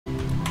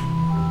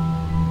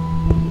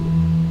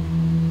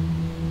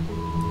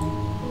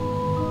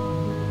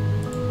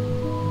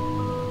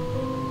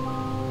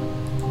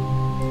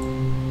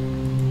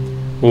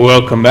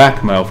Welcome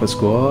back, my Alpha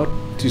Squad,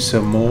 to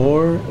some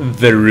more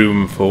The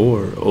Room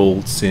 4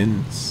 Old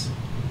Sins.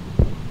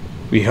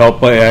 We hop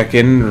back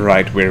in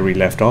right where we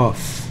left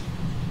off.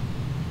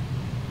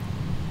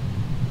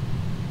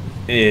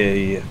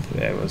 I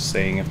was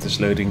saying if this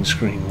loading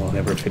screen will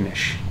ever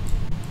finish.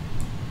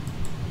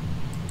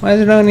 Why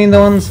is it only on the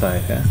one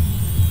side, huh?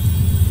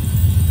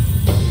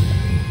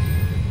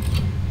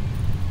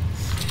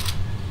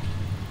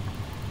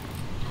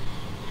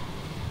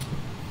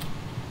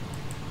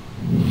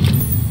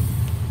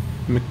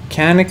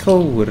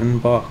 Mechanical wooden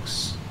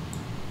box.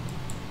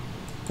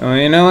 Oh,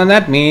 you know what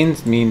that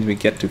means? It means we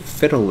get to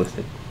fiddle with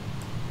it.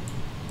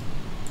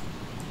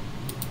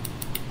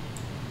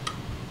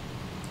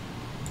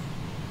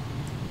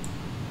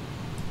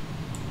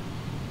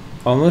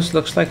 Almost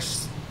looks like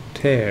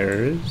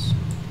stairs.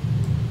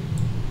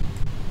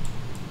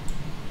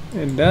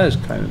 It does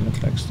kind of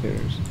look like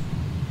stairs.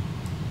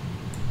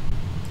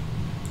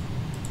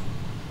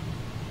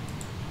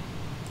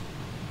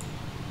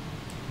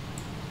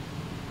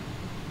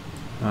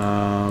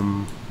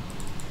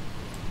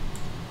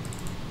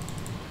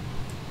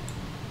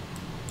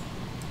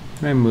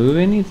 Can I move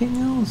anything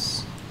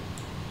else?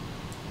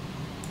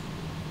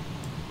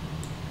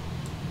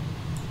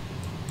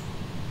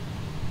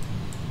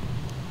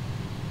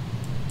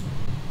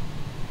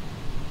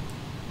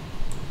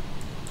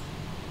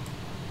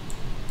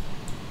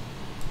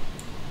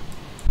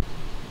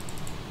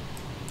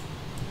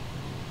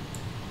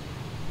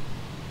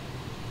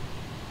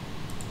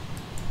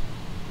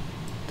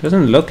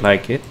 Doesn't look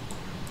like it.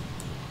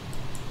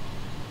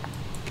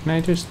 Can I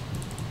just...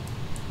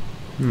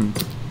 You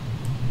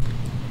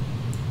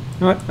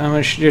know what? I'm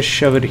gonna just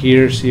shove it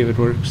here, see if it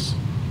works.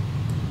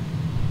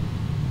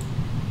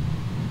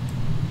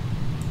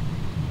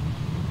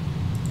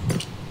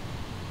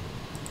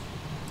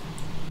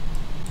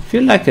 I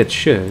feel like it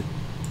should.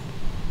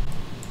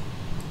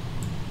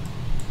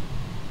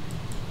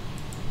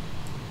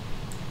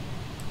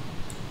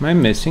 Am I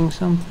missing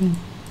something?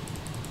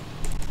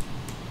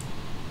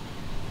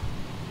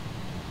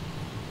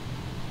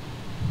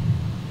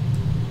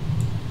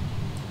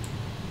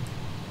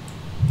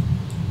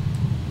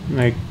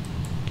 Like,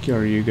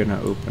 are you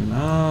gonna open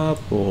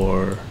up,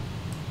 or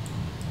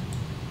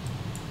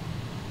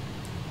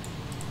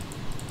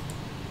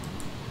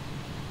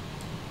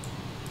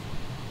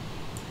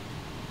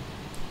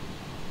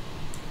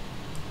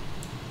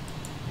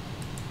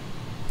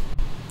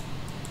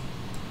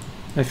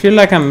I feel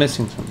like I'm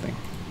missing something.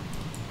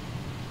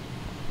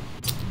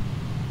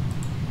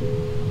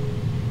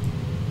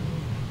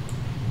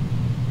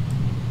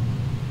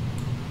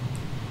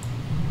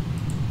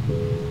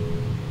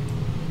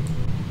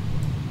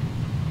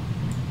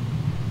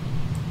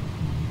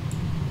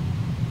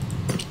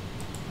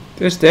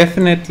 This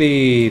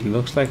definitely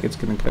looks like it's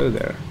gonna go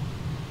there,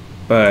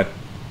 but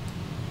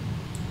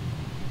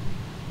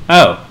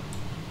oh,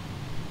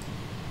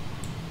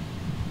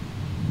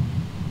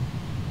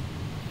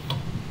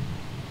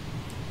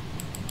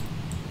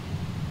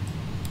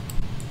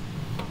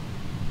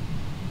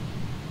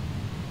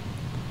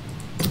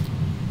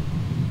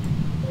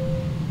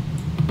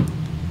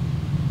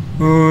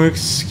 oh,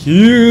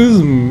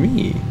 excuse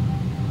me.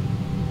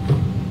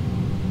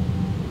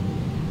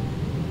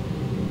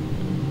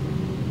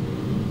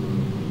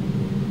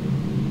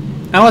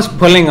 I was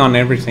pulling on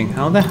everything.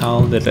 How the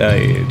hell did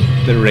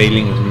the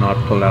railings not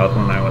pull out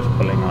when I was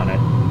pulling on it?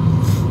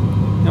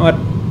 You know what?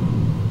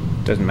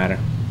 Doesn't matter.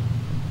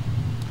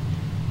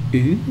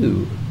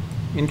 Ooh,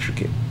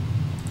 intricate.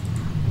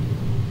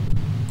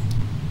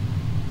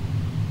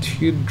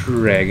 2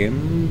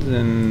 dragons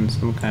and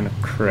some kind of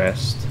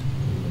crest.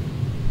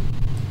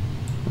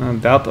 I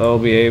doubt I'll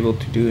be able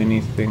to do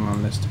anything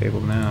on this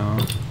table now.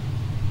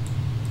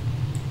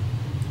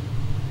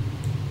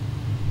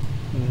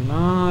 A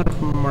lot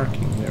of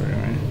markings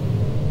everywhere.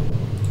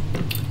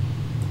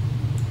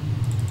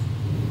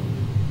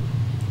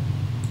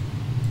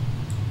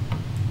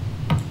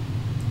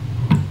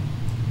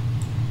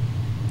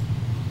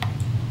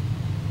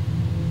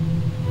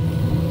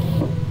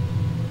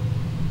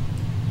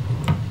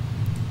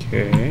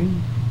 Okay.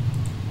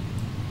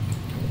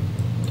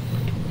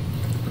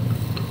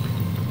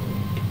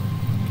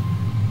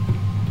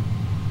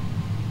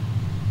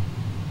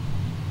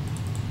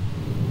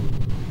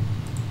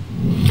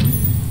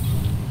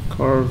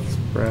 Carved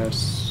brass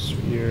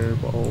sphere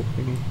ball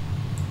thingy.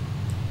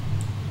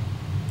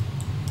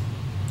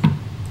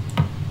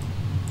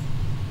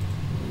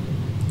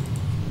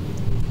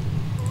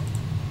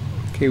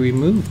 Okay, we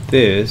moved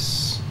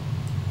this.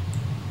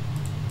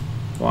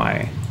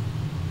 Why?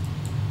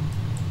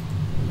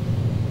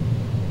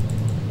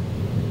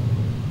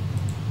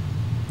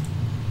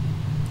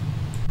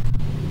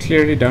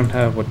 Clearly don't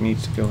have what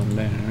needs to go in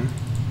there.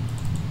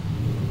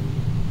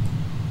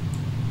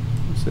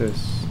 What's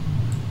this?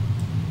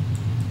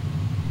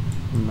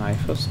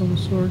 Knife of some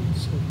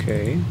sorts?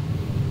 Okay.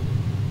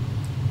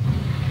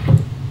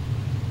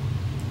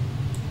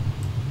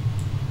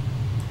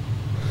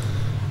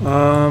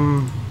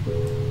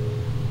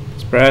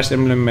 This brass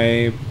emblem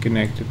may be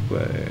connected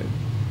with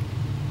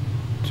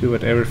to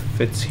whatever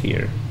fits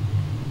here.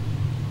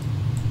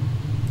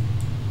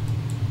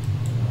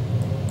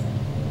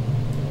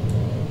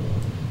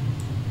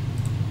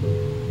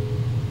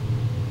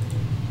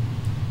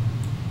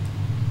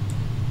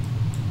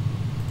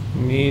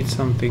 Need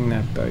something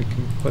that I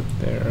can put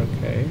there,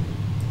 okay.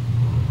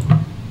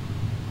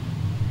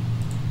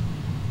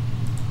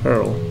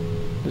 Pearl.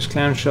 This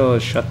clamshell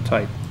is shut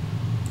tight.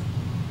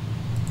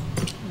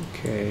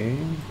 Okay.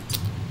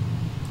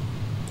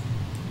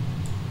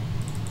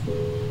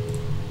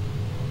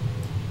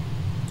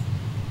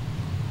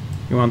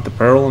 You want the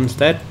pearl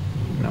instead?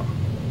 No.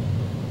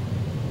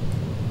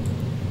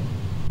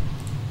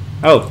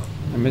 Oh,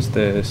 I missed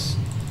this.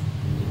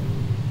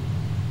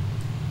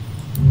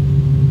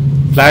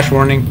 Flash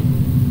warning.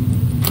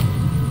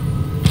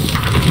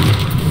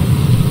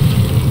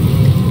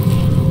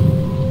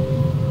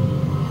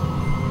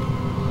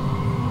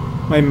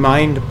 My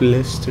mind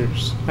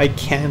blisters. I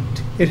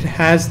can't. It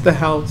has the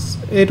house.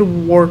 It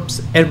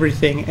warps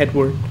everything,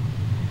 Edward.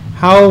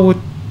 How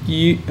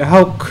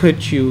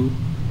could you?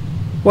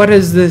 What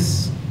is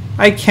this?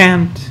 I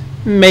can't.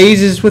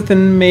 Mazes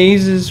within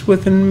mazes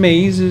within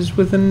mazes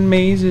within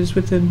mazes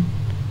within.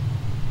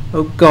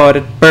 Oh God,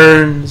 it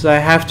burns. I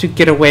have to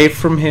get away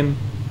from him.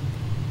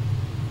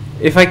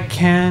 If I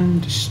can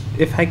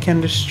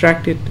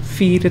distract it,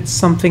 feed it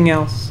something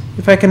else.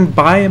 If I can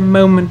buy a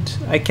moment,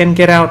 I can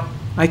get out.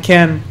 I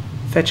can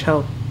fetch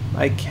help.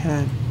 I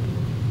can.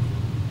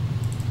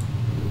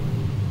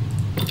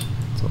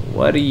 So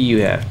what do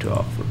you have to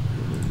offer?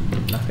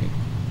 Nothing.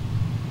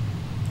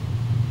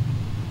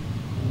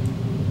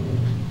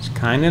 This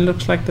kind of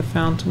looks like the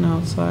fountain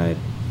outside,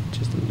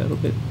 just a little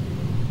bit.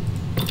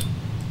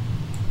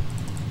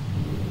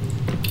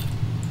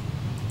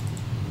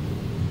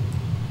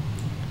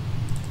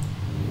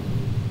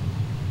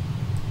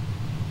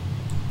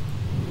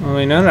 Well,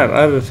 we know that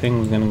other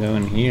thing is gonna go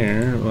in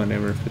here,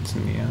 whatever fits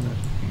in the other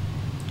thing.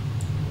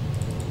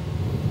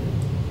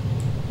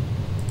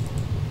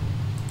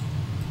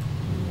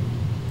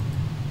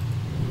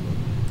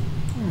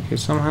 Okay,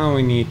 somehow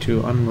we need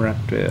to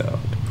unwrap the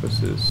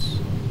octopuses.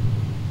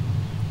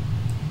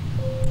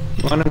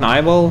 You want an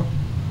eyeball?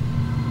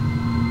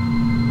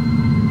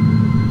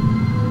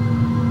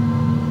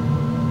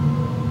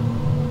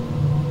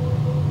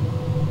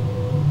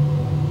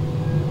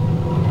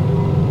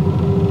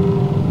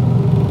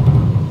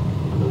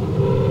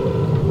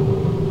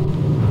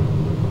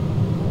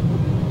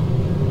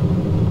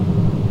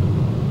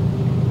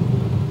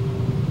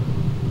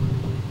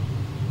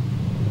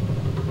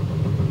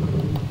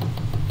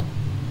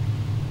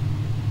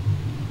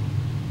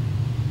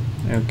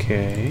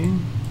 Okay.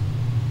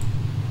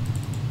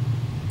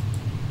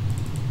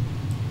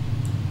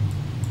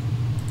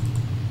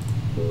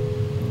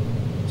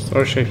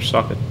 Star-shaped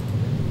socket.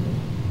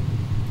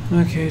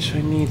 Okay, so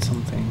I need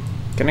something.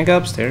 Can I go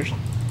upstairs?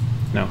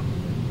 No.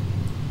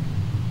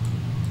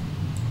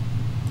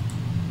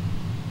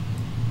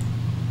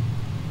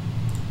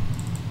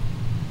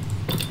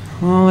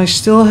 Well, I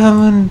still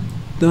haven't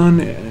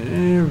done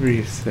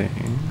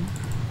everything.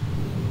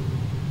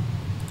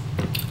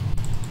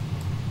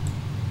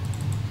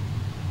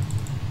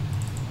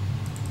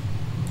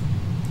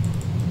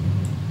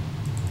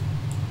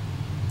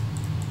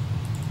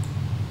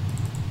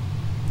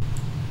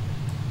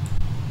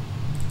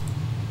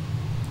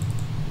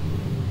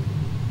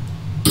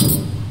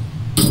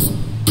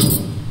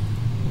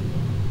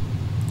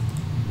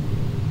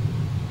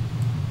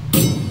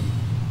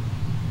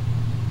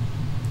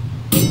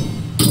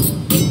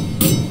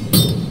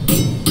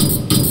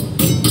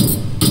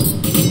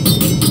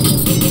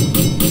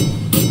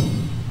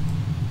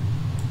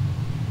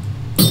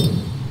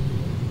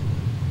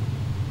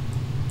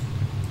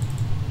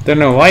 Don't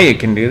know why you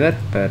can do that,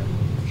 but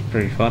it's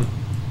pretty fun.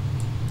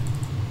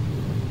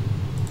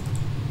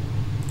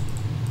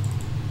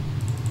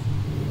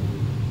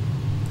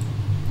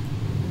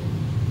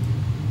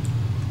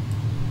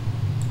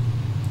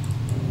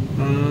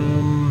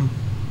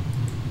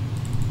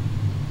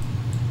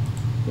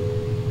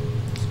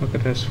 Look,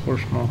 it has 4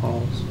 small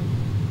holes.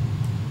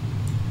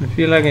 I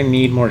feel like I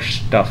need more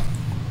stuff.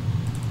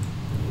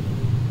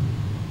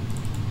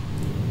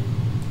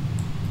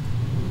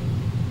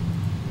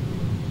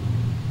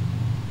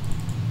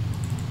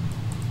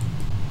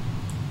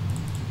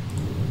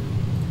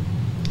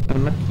 Oh,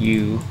 not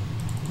you.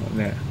 Oh,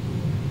 there.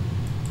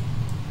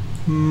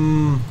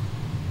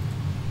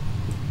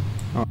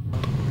 Oh.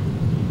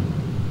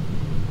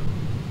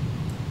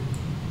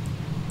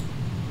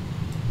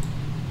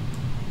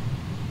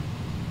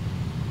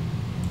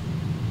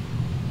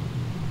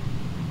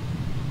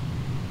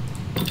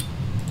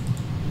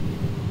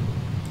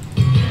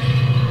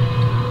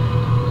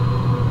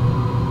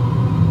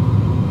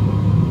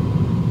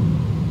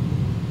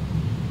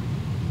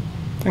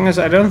 Thing is,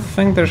 I don't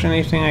think there's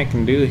anything I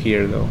can do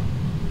here, though.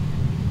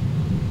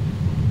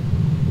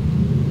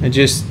 I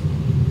just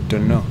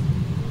don't know.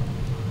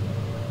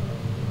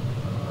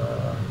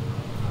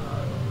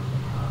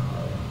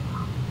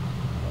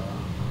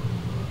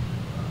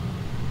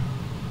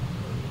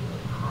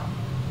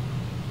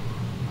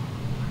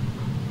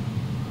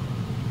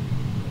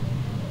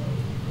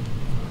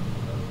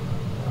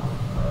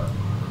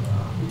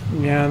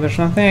 Yeah, there's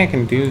nothing I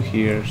can do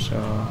here, so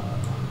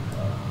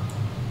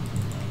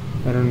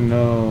I don't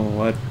know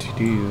what to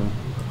do.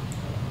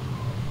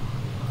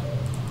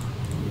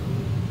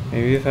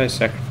 Maybe if I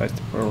sacrifice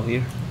the pearl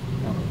here?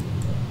 No.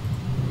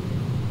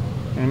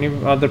 Any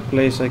other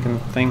place I can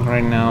think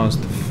right now is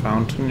the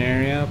fountain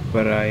area,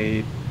 but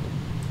I'm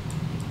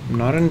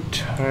not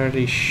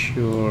entirely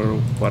sure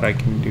what I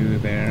can do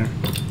there.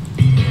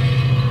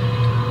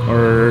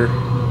 Or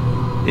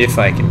if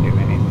I can do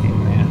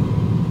anything there.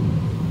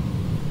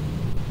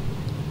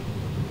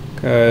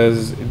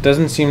 Because it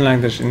doesn't seem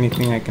like there's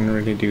anything I can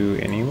really do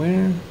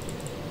anywhere.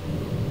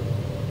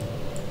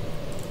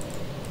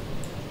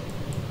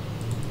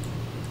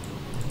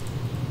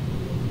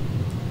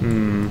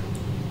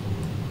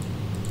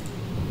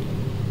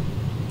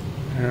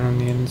 There on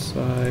the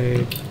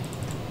inside.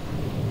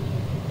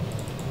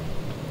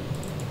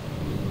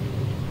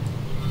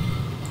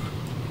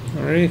 I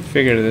already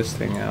figured this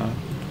thing out.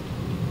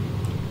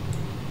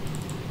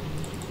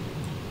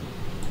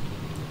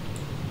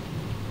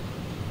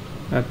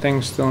 That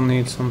thing still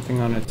needs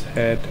something on its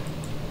head.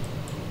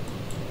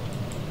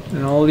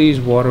 And all these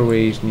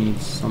waterways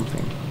need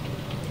something.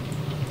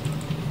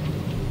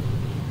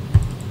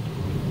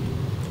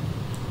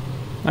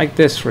 Like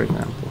this, for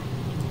example.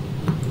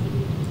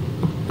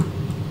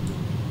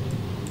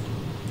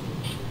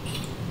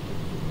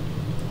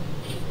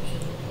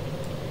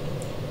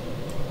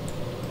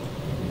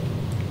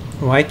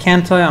 Why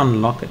can't I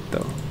unlock it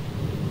though?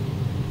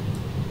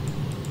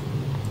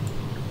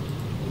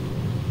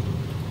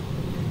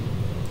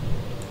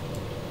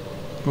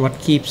 What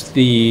keeps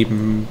the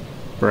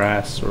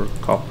brass or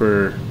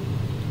copper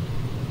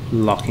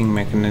locking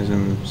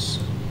mechanisms?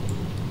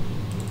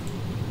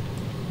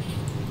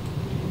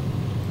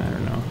 I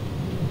don't know.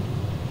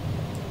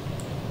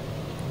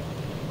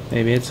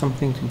 Maybe it's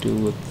something to do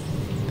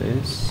with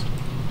this.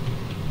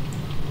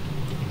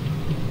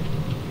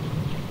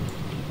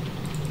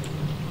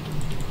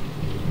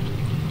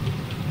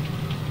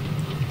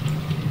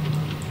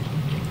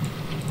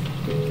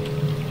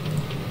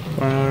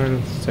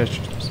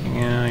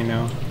 Yeah, I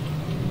know.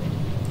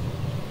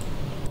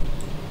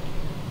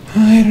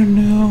 I don't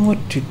know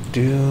what to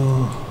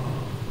do.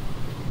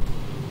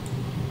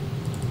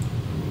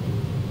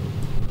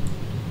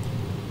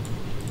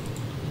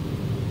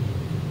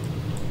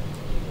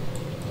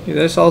 Yeah,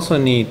 this also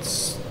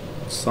needs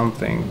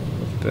something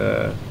with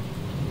the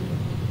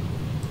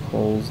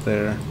holes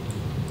there.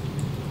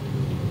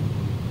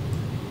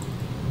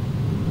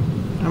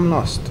 I'm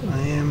lost. I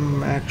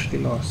am actually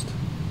lost.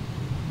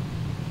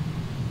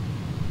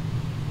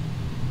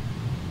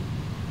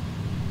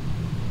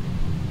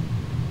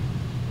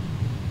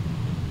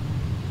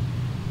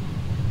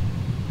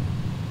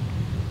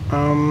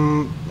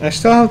 I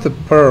still have the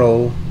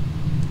pearl,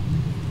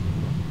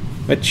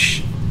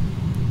 which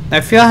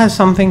I feel has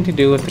something to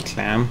do with the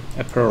clam.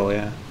 A pearl,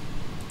 yeah.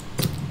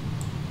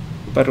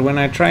 But when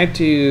I try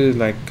to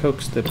like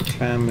coax the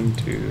clam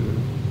into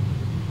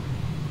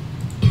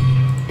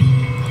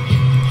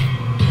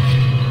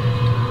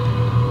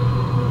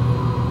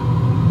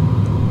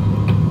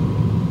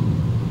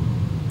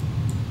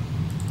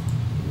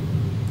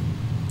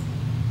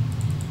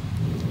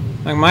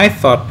like my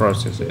thought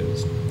process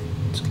is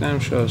this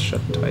clamshell is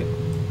shut tight.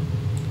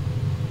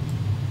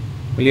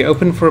 Will you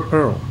open for a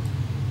pearl?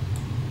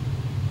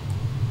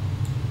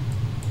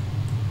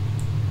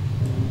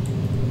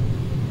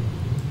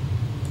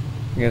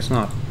 I guess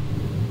not.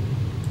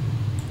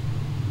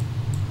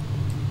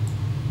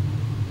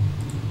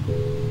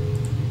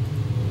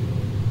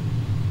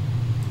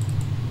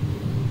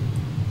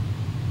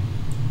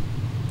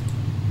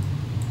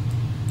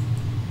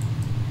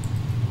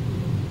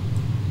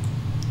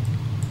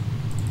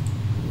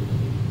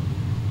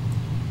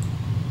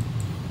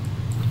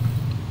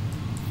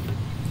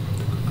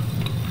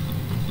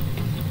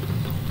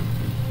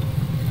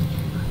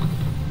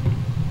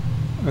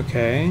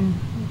 Okay,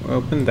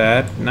 open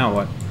that. Now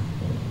what?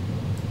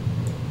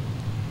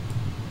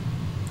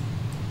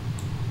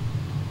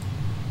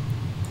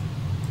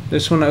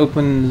 This one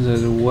opens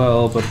as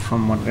well, but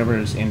from whatever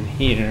is in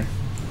here.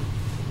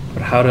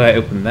 But how do I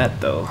open that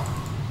though?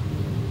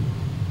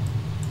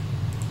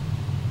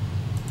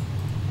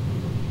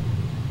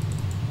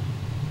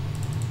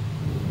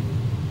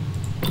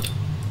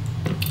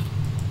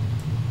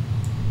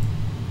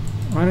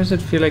 Why does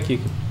it feel like you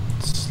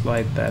could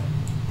slide that,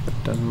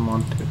 but doesn't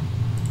want to?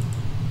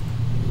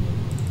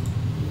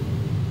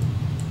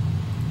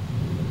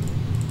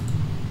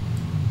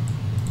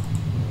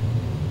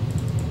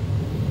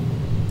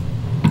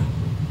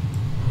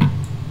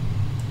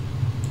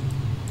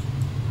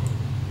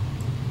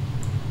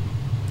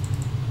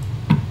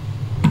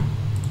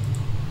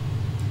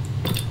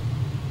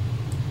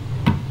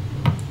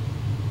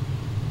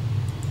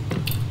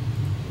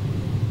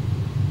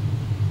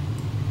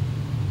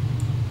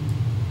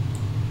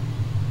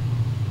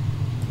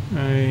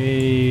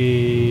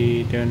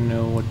 I don't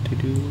know what to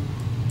do.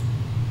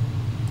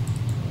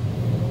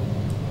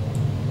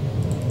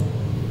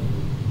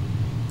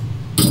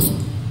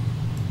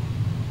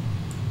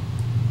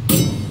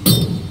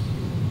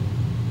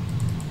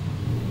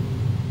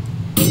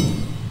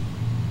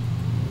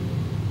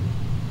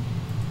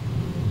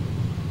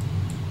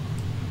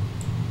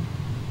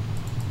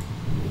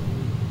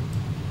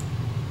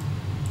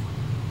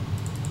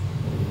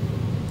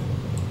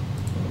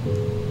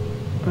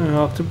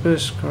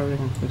 Octopus carving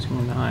and putting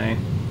an eye.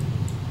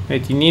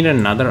 Wait, you need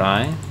another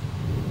eye?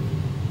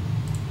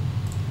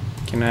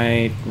 Can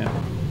I... no.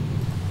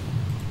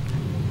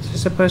 So I'm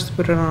supposed to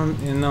put it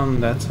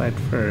on that side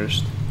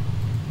first.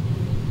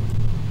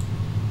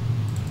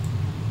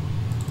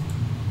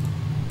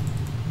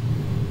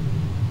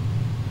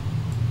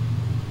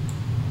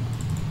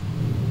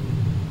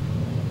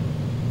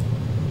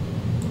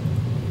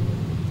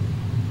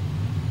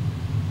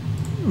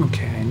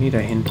 Okay, I need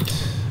a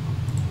hint.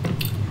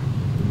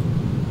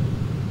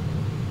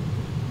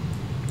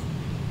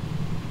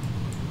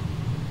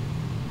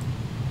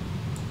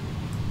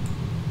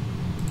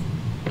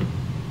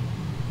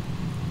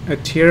 A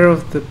tier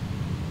of the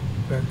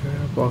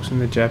box in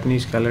the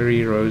Japanese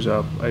gallery rose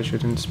up. I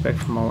should inspect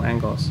from all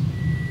angles.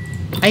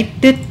 I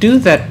did do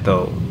that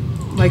though.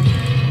 Like,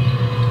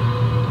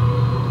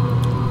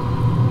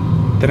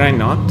 did I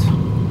not?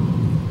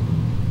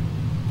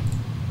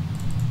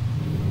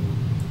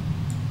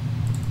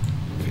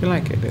 I feel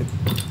like I did.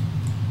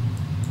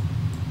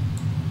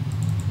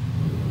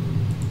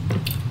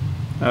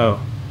 Oh.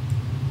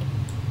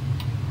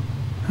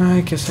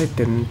 I guess I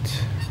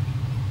didn't.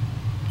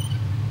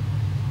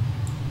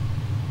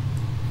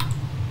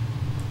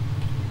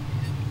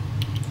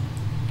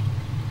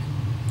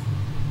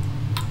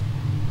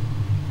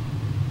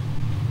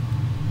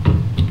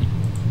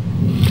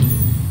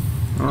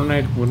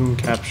 Ornate wooden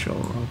capsule,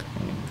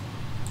 okay.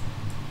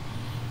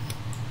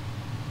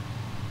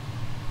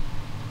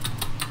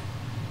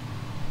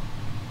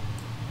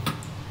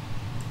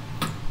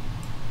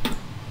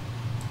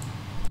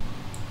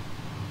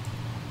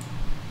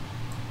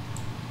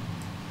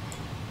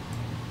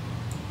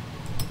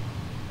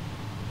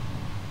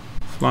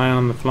 Fly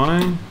on the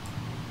fly.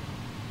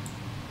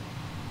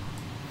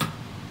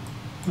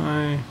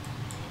 Fly.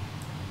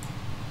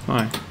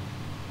 Fly.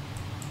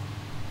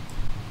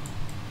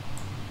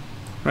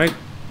 Right?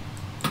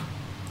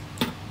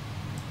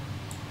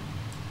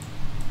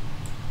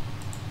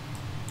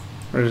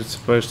 Or is it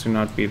supposed to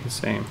not be the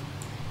same?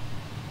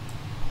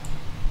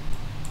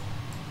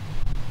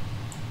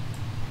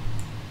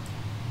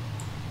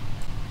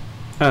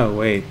 Oh,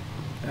 wait.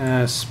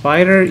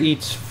 Spider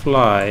eats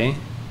fly.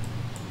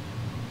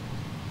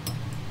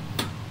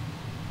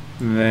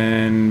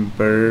 Then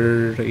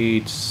bird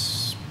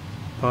eats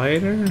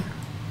spider.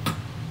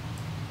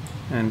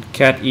 And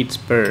cat eats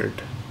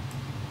bird.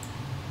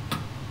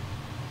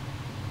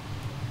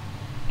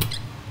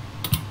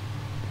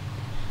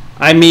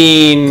 I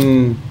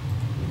mean...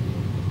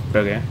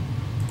 okay.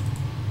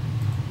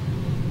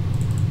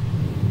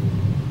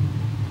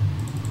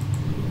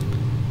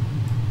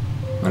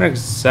 Not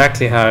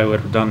exactly how I would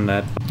have done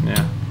that, but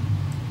yeah.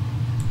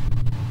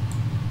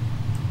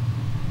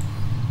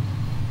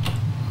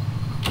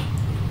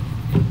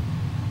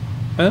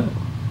 Oh.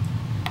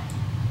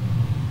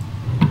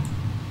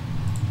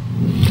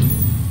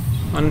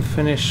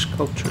 Unfinished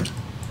sculpture.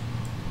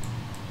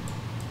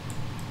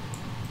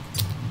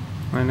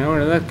 I know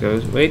where that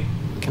goes. Wait,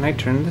 can I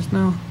turn this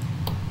now?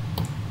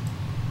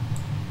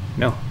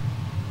 No.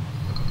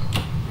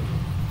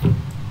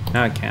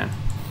 Now I can.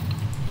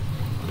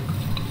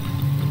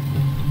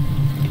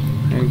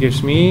 And it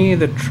gives me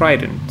the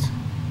trident.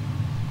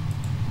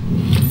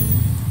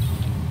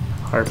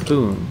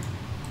 Harpoon.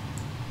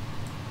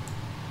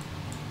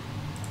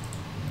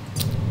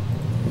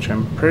 Which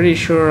I'm pretty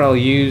sure I'll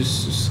use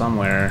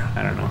somewhere.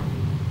 I don't know.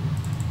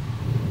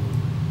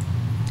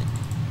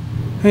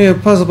 Hey,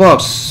 puzzle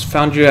box.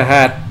 Found you a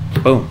hat.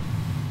 Boom.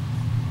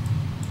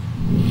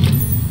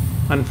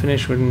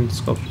 Unfinished wooden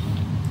sculpture.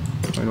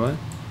 Wait, what?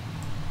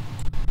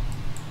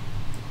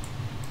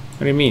 What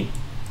do you mean?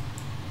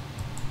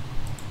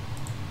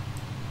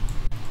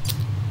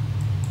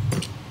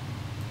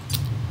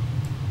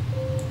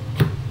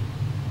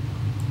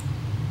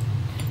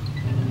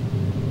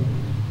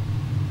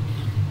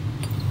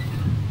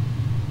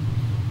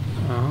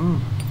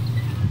 Oh.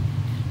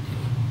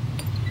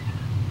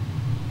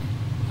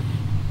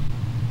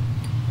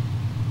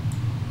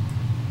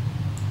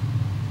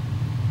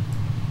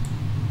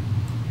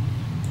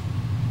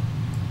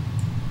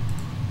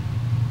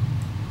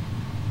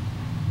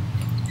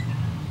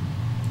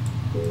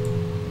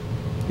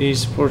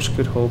 These supports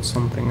could hold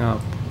something up.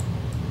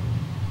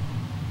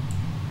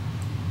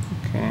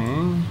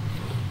 Okay.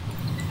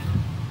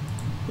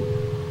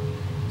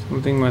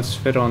 Something must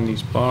fit on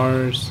these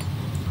bars.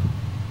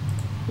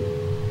 I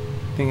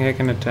think I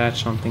can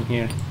attach something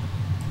here.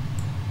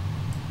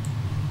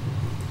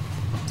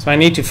 So I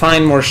need to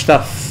find more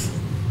stuff.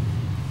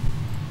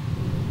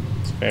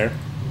 It's fair.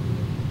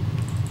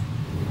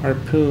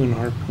 Harpoon,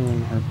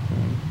 harpoon,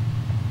 harpoon.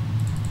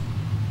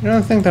 You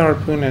don't think the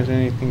harpoon has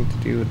anything to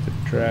do with the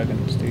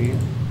dragons, do you?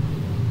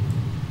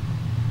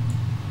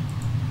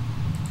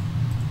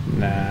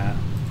 Nah.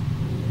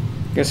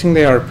 Guessing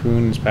the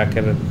harpoon is back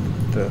at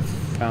the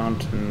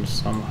fountain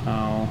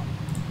somehow.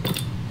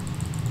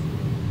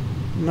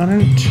 Not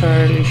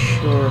entirely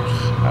sure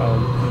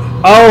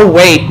how. Oh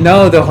wait,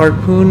 no, the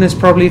harpoon is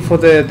probably for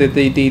the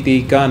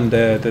gun,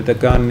 the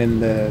gun in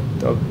the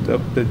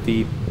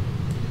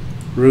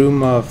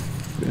room of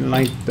in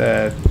like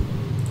the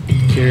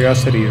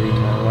curiosity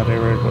room or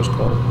whatever it was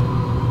called.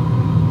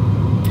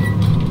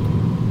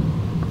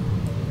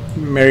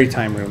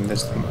 Maritime room,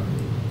 this thing.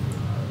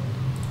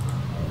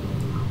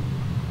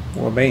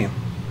 Well, bam.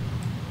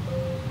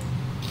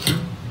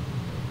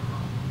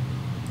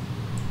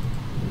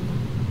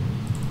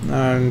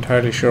 Not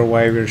entirely sure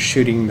why we're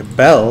shooting the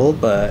bell,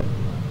 but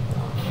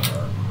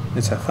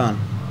it's a fun.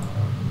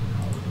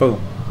 Boom.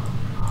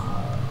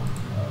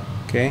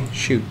 Okay,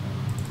 shoot.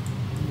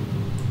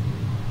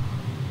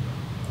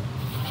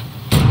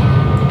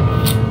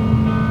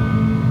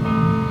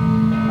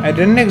 I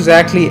didn't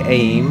exactly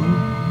aim.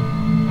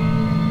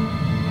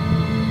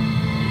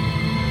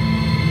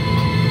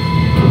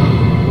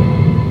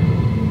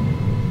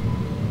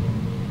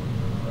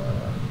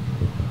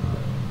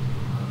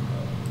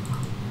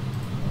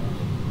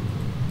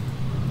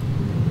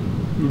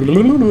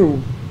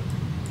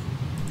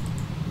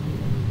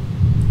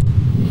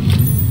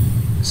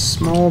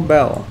 Small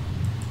bell.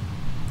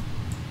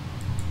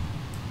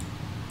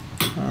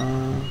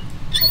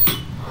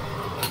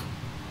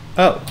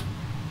 Oh.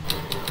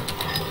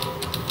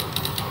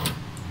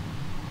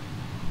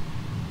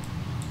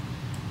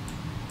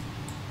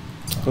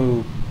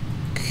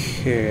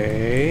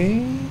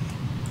 Okay.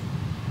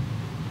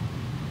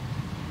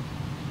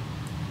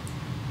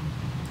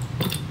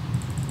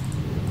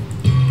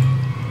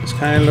 This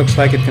kind of looks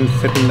like it can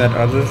fit in that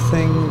other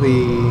thing,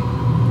 the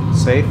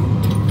safe.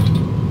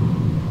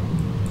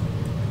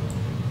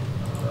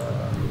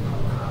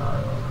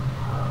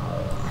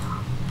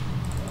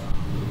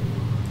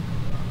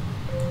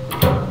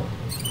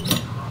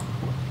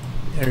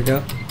 There we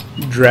go.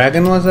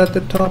 Dragon was at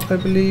the top, I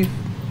believe.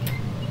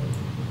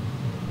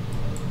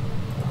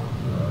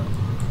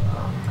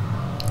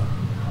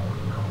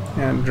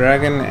 Yeah,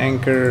 dragon,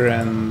 anchor,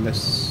 and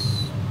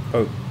this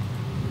boat.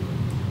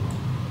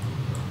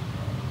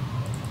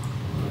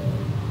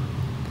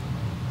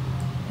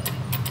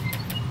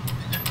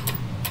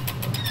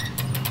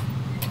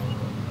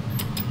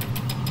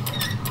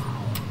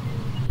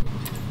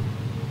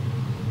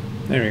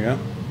 There we go.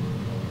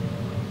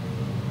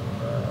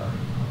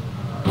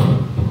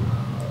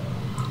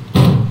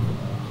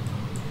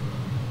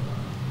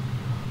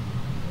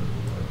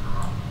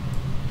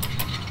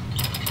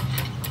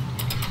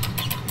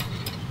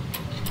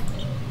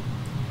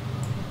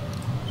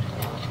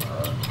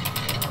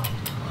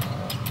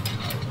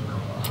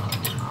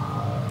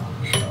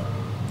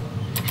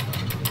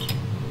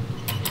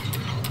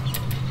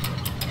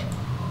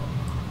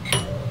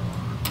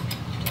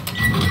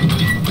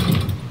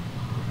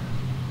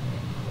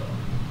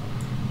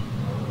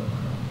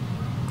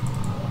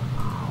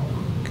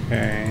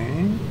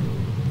 Okay.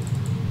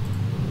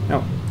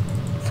 No.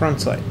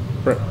 Front side.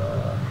 Bro.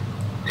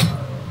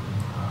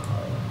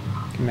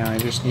 Okay, now I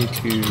just need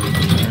to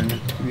turn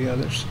it to the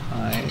other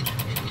side.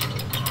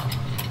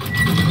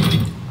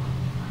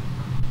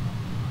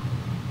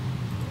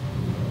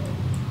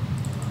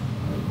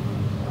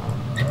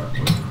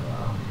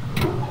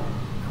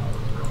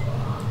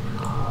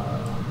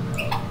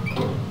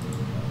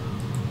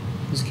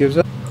 This gives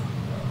us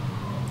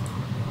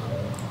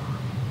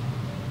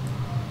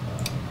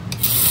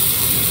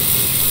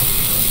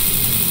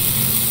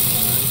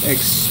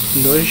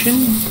explosion.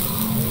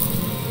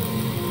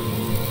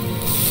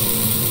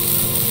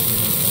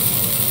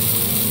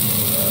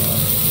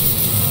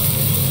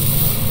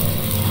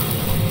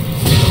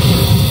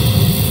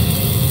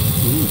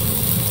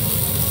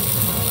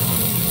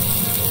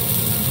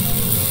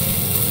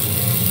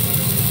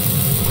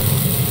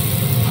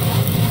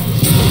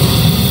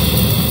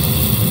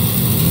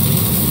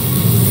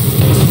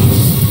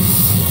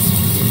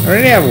 I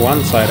already have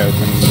one side open. Do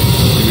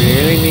we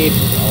really need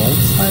all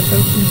sides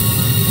open?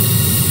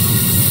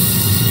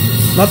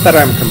 Not that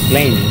I'm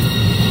complaining.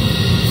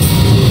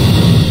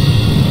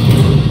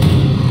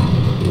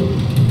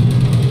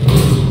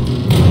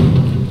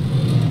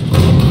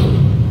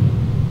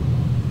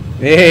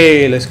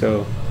 Hey, let's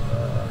go.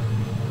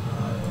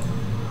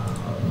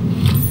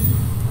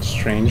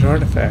 Strange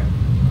artifact.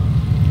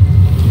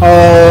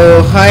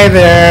 Oh, hi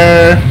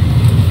there.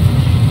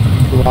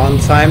 Long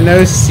time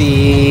no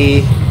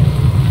see.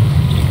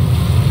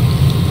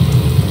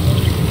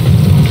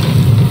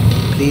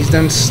 Please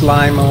don't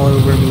slime all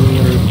over me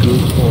or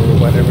goop or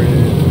whatever the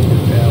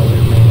hell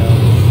they're made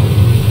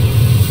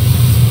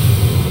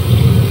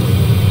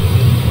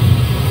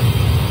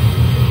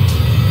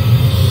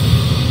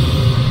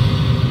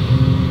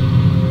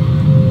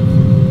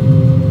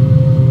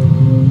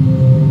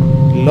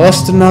of.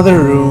 Lost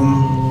another room.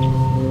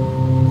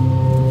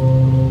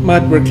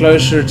 But we're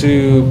closer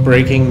to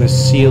breaking the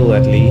seal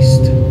at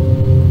least.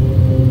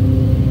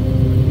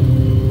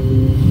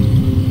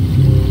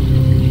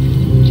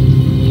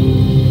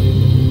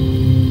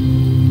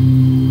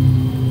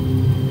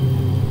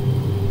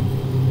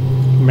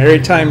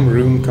 Maritime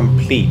room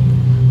complete.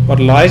 What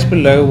lies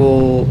below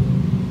will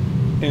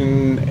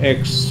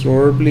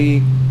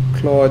inexorably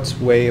claw its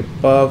way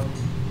above,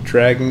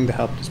 dragging the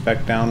helpless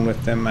back down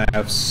with them. I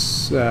have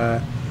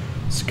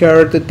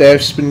scoured the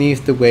depths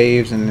beneath the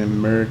waves and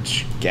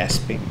emerge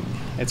gasping.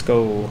 Let's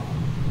go.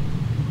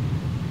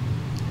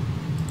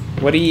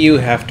 What do you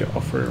have to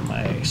offer,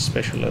 my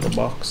special little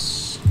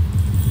box?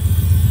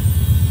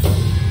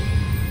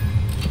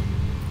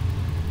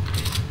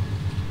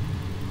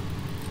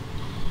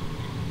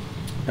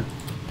 A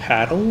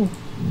paddle?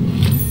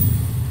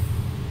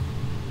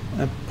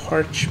 A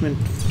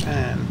parchment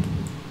fan.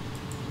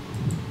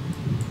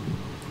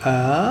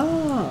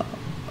 Ah.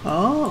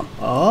 Oh,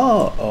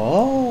 oh,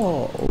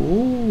 oh,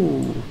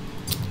 ooh.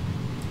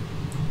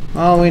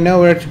 Oh, we know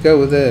where to go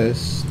with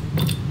this.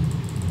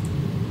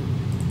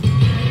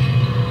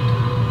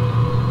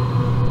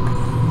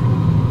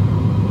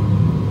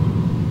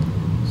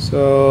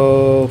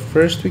 So,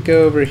 first we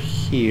go over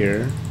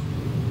here.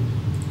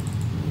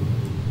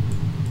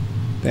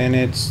 Then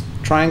it's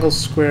triangle,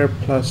 square,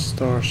 plus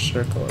star,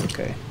 circle.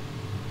 Okay.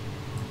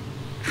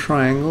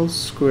 Triangle,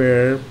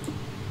 square,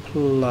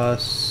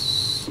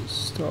 plus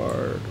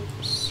star,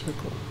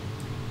 circle.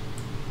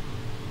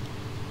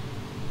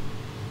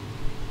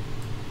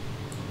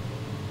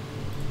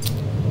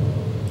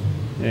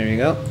 There we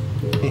go.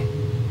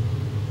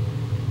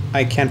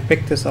 I can't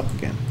pick this up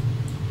again.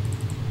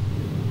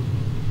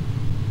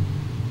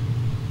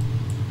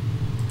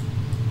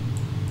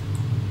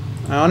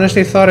 I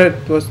honestly thought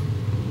it was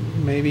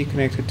maybe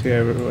connected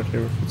to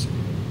whatever fits.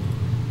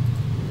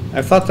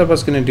 I thought that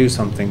was gonna do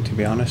something, to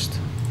be honest.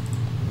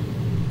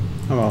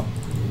 Oh well.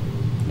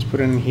 Let's put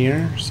it in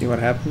here, see what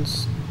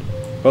happens.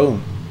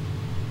 Boom.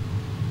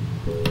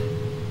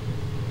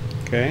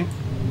 Okay.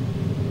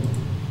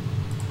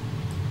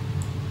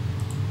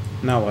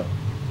 Now what?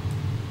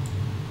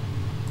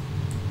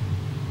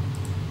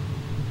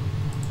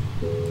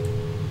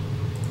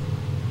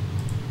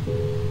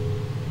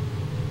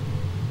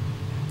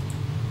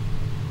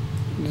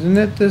 Isn't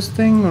it this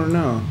thing or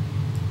no?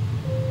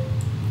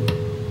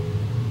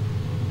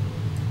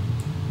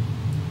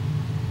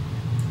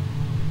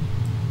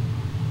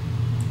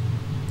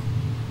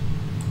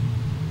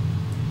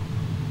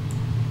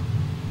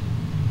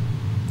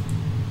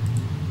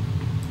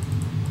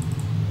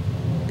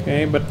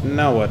 Okay, but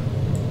now what?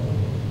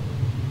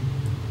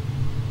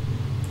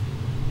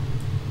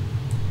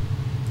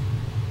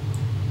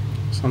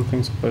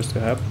 Something's supposed to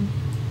happen.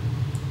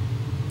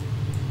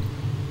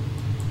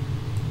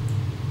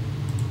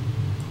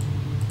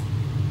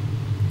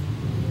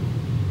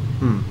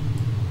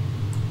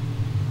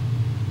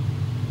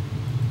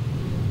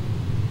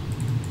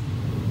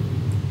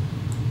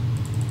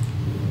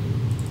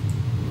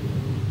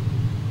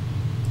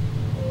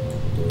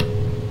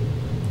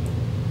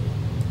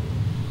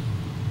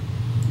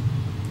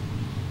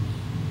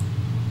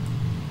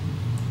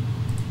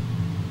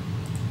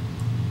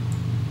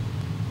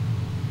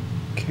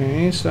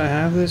 Okay, so I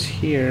have this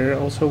here.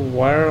 Also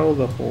wire all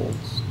the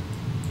holes.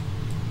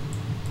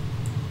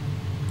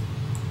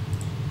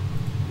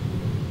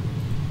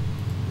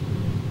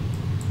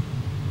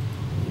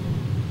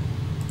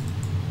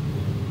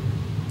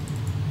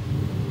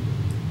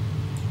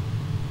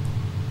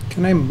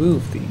 Can I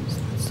move these?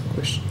 That's the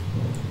question.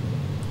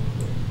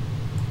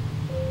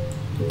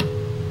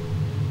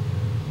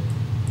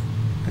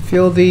 I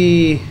feel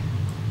the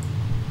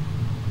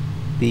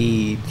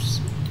beads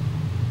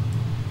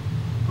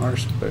are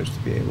supposed to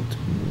be able to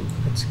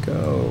move. Let's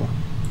go.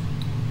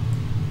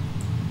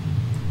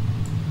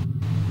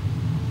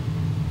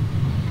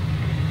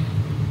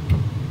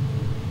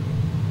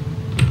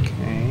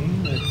 Okay,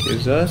 that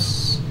gives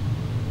us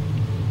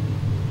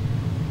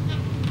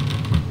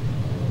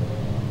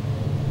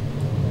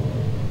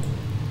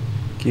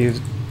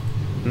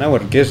now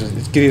what it gives us?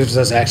 It gives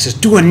us access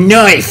to a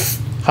knife.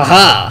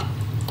 Haha!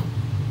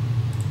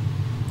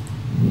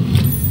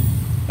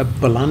 A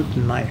blunt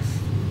knife.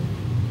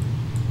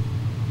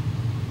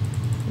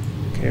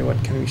 Okay,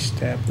 what can we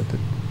stab with it?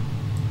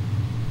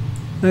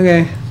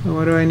 Okay, so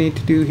what do I need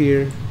to do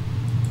here?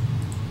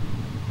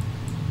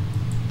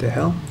 The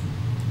hell?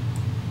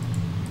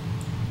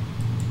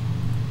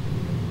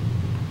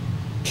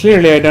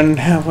 Clearly I don't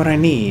have what I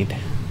need,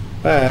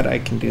 but I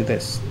can do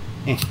this.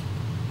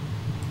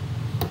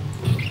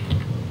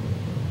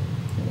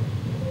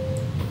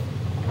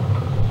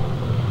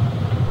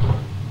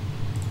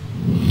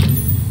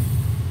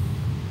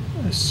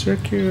 A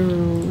circular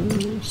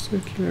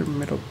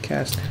metal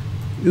cast.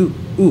 Ooh,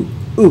 ooh,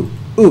 ooh,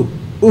 ooh,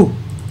 ooh.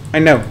 I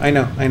know.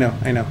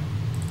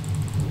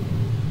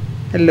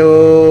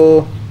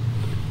 Hello.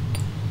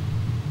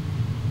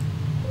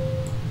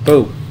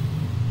 Boom.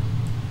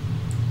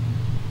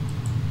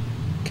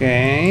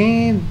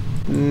 Okay,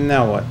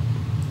 now what?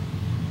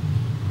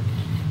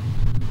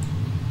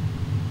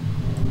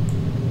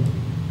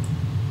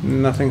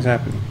 Nothing's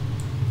happening.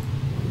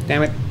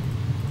 Damn it.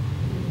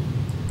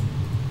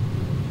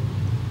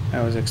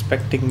 I was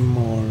expecting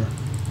more.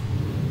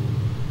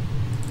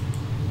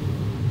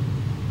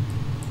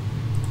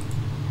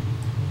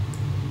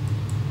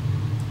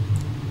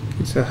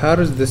 Okay, so how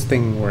does this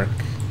thing work?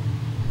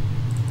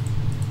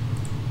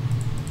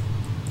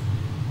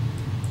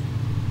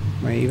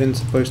 Am I even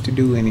supposed to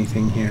do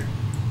anything here?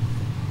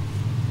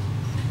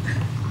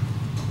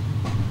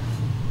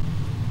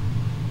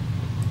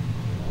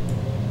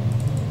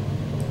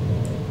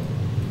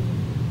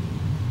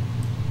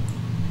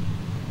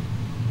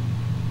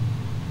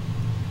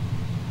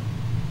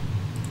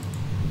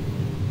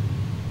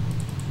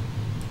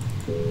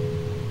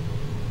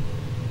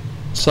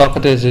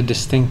 socket is a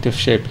distinctive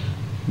shape.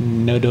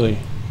 No doy.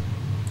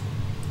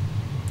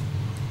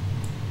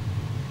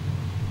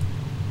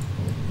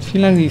 I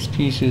feel like these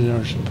pieces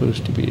are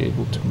supposed to be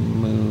able to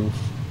move.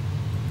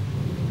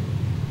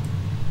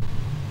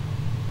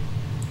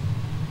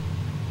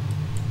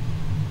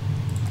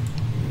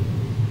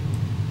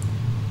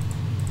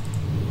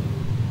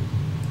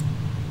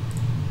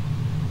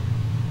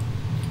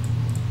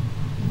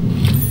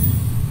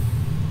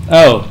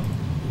 Oh.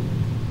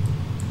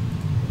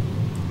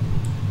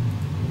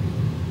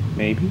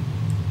 Maybe.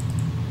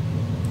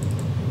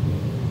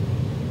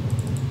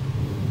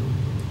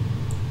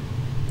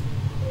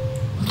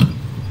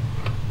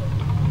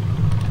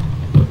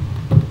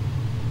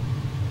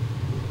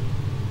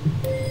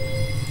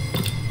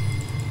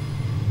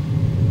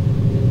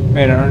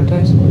 Wait, aren't I?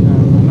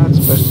 I'm not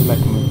supposed to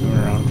like move them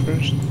around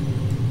first.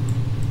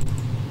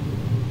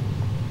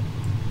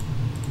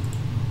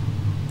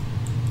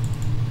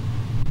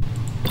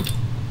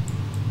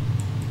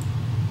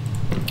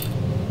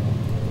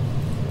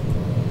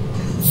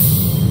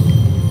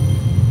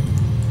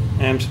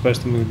 I'm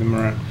supposed to move them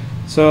around.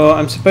 So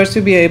I'm supposed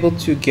to be able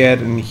to get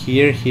in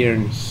here, here,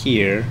 and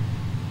here.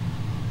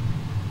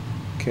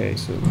 Okay,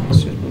 so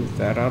let's just move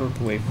that out of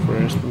the way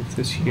first. Move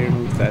this here,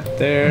 move that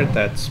there.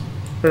 That's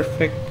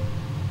perfect.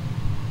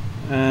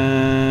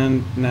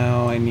 And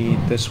now I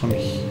need this one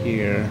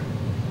here.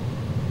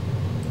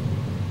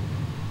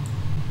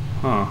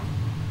 Huh.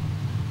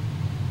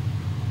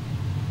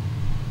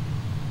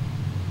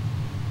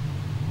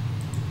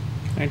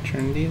 Can I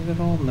turn these at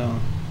all? No.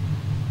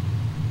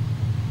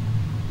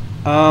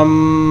 To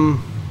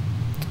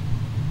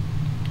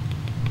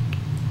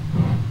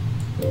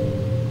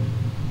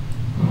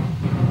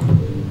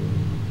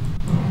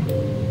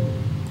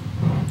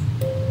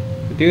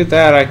do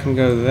that, I can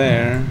go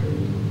there.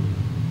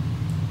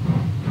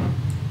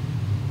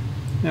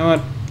 You know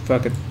what?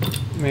 Fuck it.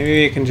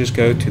 Maybe I can just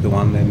go to the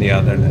one, then the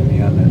other, then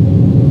the other.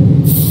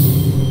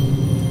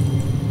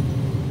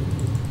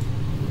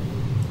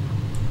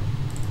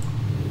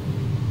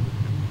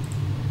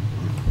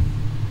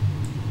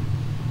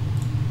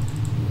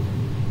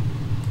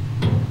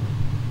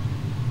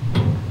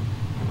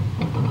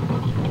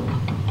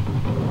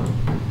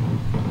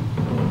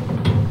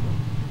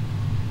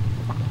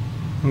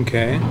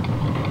 Okay.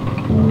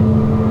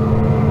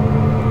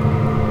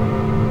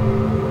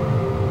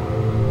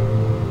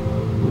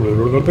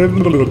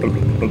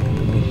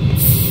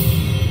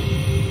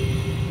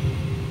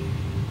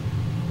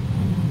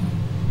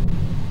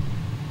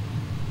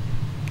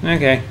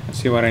 Okay, let's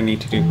see what I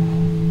need to do.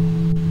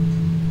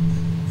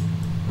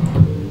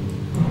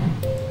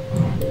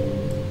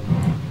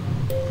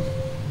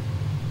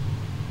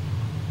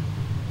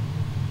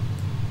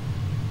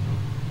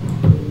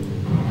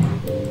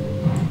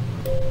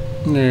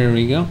 There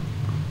we go.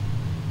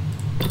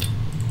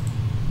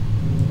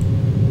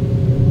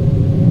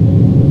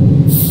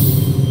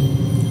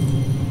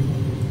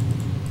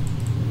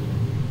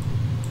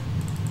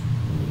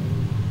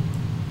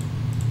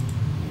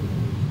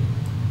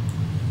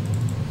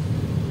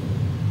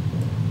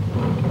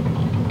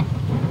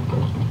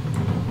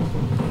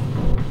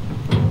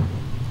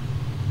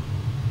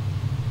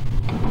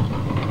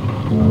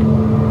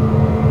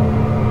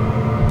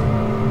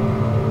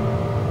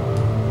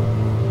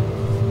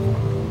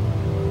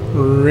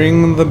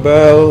 Ring the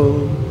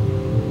bell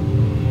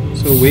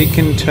so we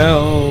can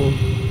tell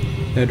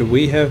that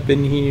we have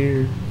been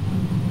here.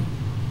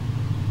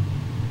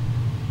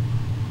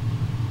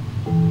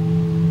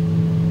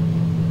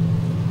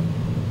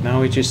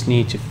 Now we just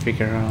need to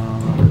figure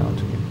out how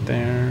to get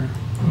there.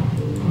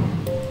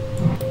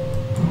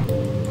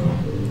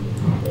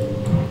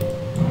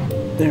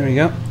 There we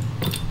go.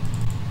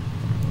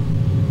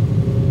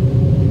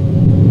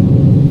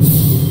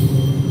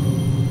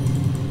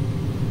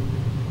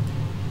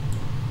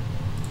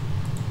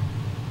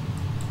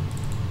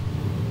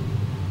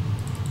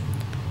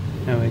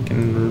 Now we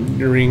can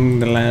ring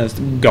the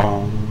last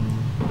gong.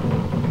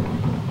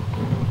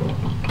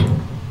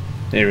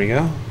 There we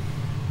go.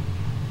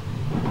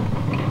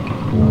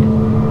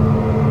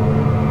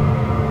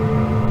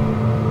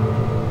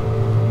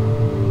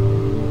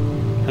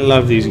 I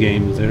love these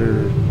games,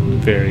 they're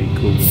very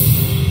cool.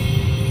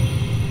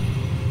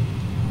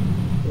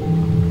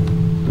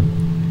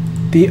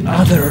 The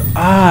other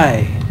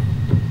eye!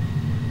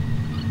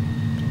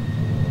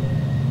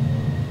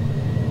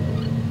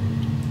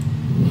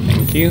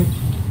 Thank you.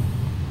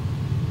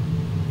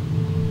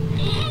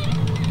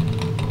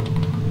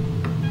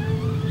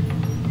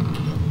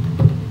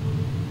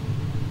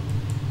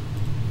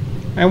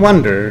 I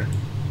wonder...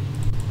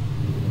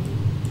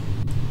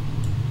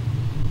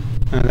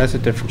 Oh, that's a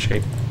different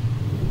shape.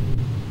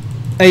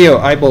 Hey yo,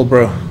 eyeball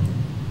bro.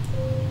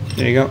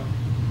 There you go.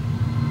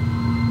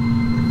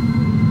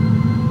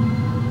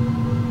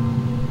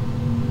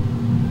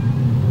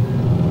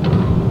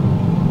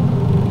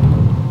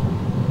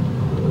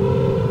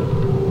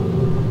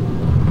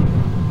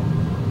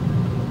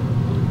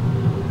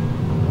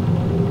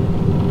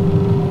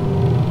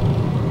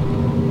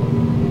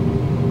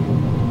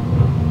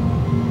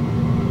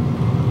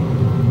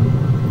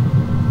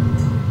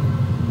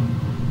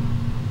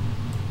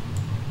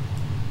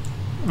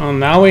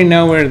 now we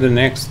know where the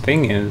next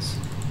thing is.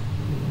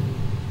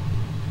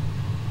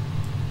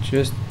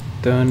 Just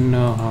don't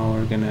know how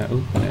we're gonna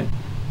open it.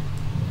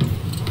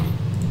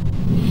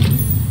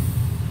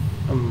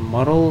 A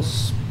model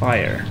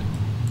spire.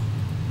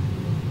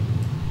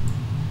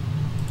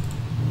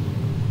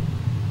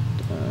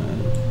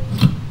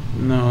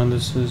 No,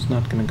 this is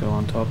not gonna go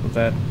on top of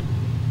that.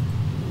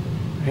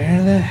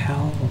 Where the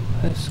hell will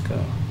this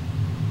go?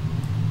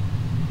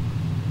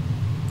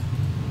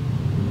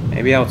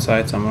 Maybe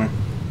outside somewhere.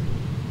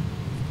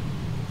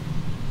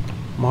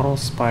 Model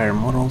spire,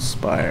 model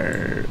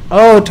spire.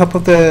 Oh, top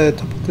of the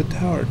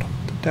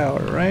tower,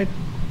 right?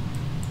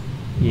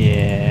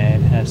 Yeah,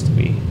 it has to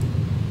be.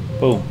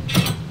 Boom.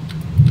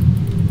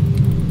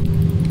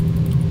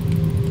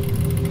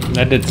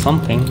 That did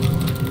something.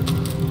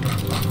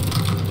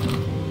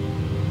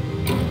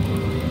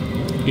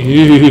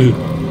 Ew.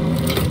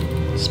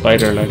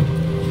 Spider leg.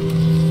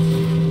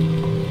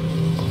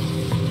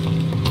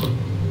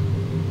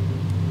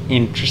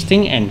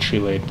 Interesting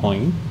entryway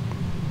point.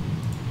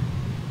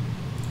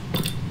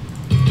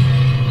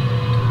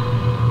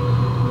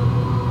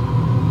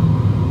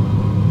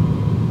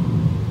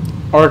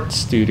 Art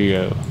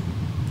studio.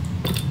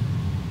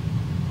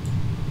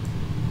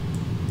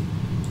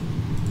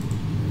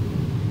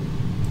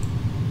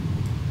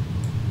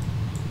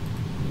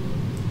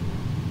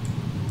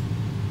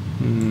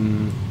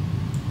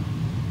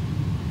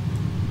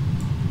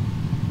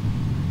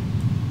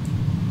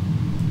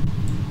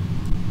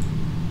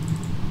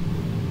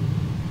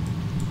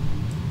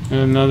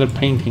 Another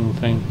painting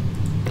thing.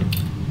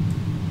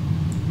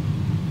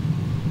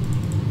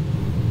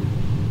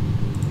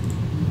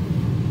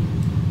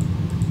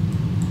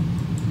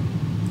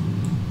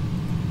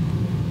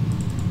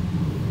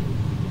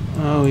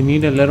 Oh, we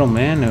need a little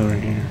man over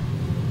here.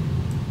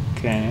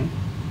 Okay.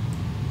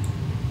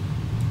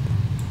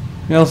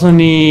 We also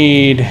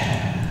need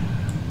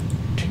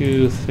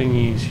 2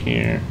 thingies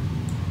here.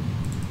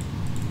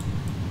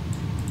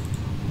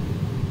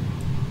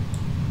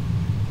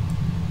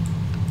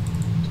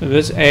 So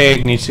this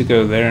egg needs to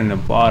go there in the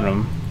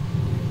bottom.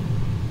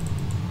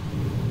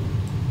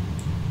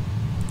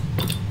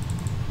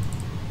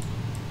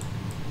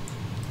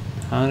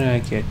 How do I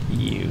get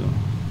you?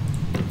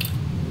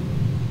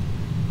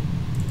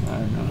 I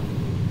don't know.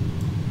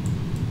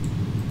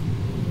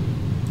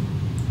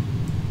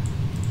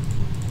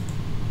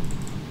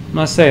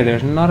 Must say,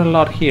 there's not a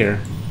lot here.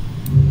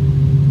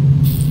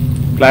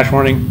 Flash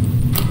warning.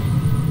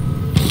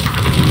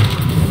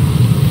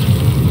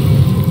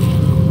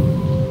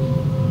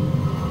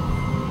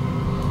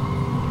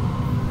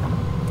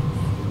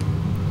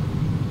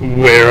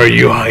 Where are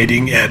you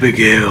hiding,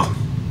 Abigail?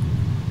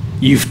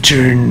 You've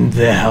turned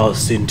the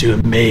house into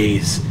a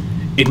maze.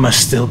 It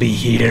must still be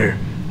here.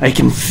 I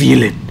can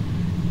feel it.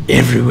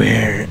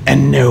 Everywhere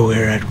and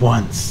nowhere at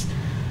once.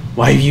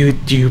 Why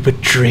would you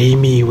betray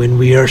me when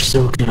we are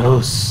so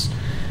close?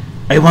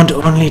 I want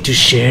only to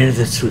share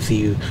this with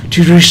you,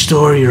 to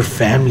restore your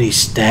family's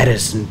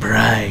status and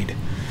pride.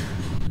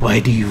 Why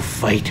do you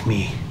fight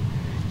me?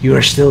 You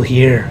are still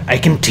here. I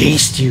can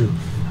taste you.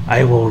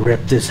 I will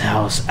rip this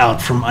house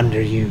out from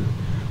under you,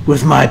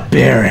 with my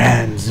bare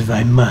hands if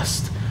I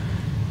must.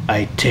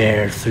 I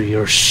tear through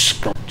your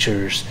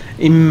sculptures.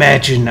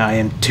 Imagine I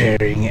am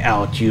tearing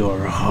out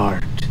your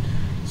heart.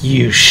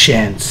 You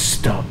shan't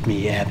stop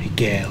me,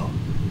 Abigail.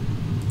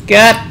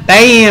 God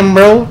damn,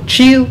 bro.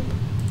 Chill.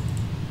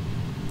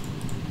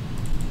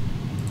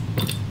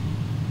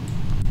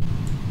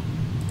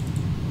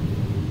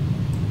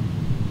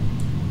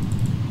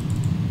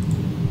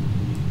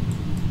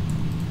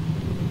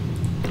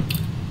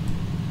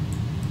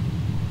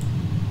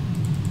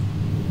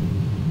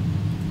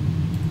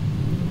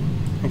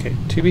 Okay,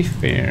 to be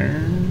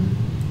fair...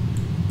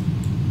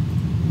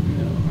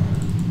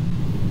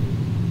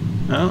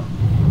 No.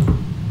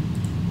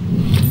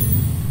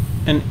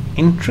 An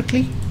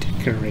intricately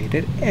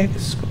decorated egg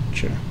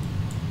sculpture.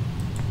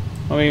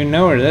 Well, we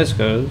know where this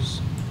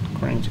goes.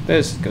 According to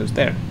this, it goes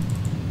there.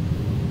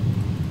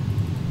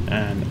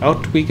 And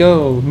out we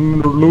go.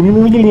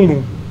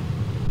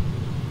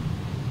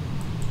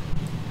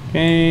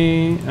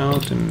 Okay,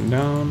 out and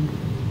down.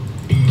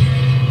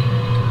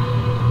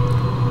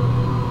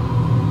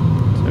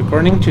 So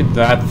according to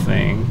that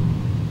thing,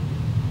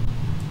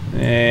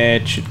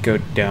 it should go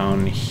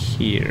down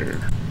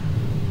here.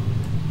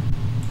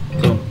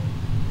 Boom.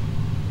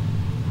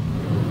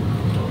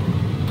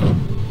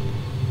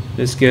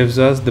 This gives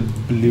us the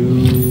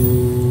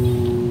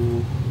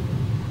blue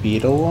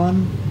beetle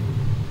one.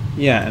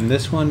 Yeah, and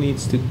this one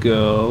needs to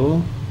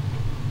go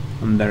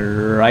on the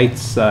right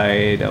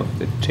side of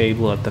the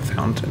table at the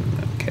fountain.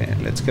 Okay,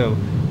 let's go.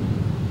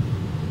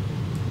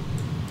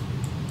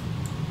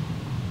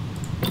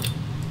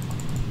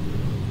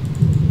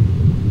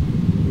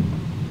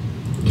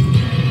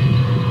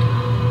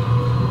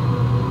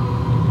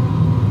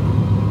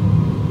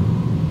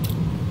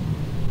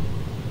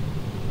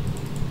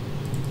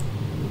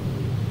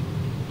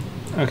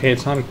 Okay,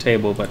 it's not a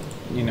table, but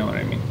you know what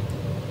I mean.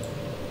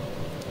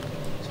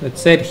 So it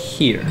said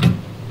here.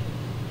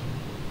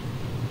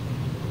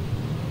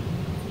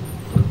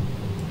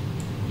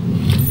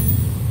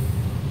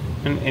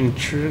 An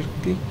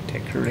intricately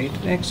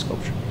decorated egg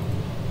sculpture.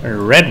 A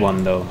red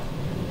one, though.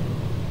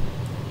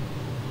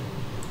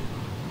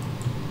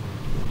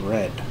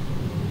 Red.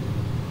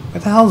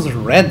 Where the hell's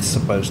red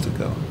supposed to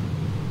go?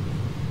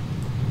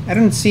 I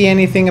didn't see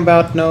anything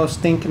about no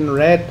stinking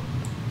red.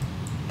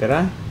 Did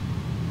I?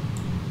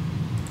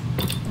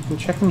 I can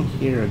check in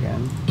here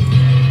again.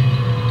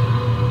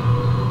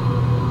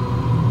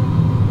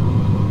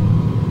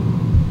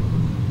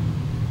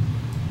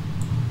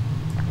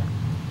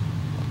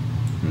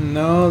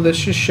 No, this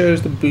just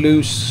shows the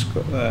blue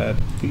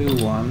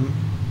blue one.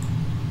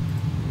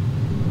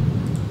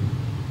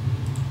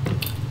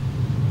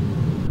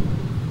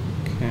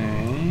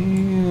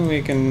 Okay,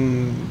 we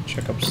can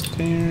check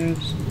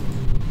upstairs.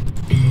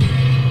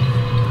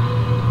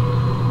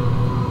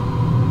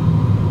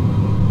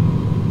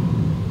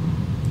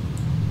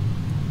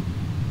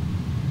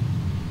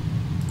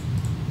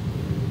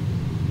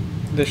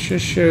 This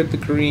just showed the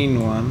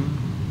green one.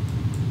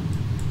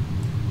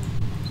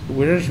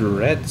 Where's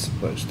red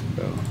supposed to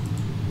go?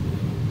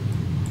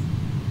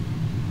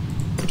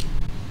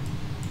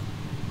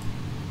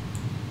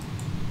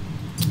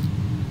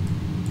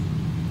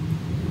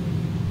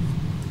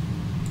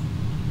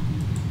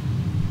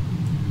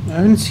 I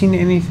haven't seen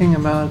anything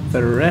about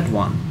the red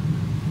one.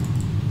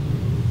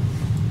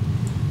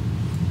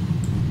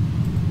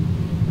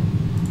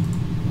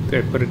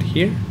 Did I put it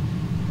here?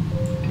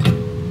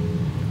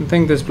 I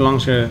think this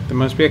belongs here. There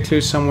must be a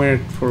clue somewhere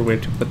for where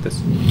to put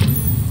this.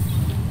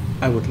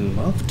 I would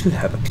love to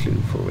have a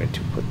clue for where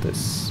to put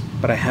this,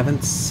 but I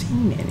haven't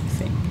seen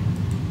anything.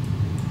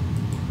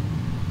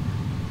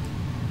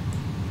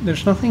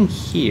 There's nothing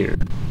here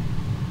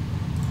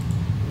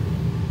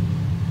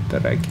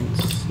that I can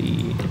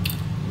see.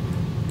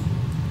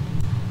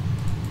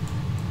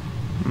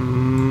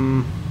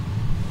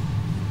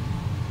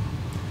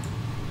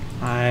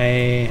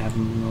 I have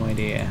no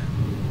idea.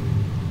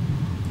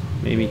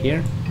 Maybe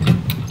here?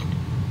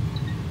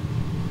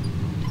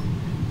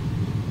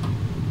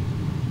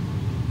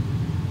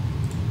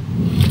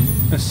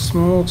 A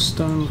small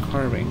stone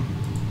carving.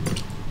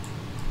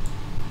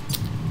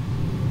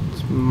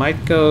 This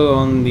might go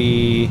on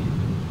the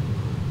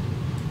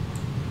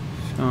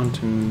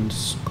fountain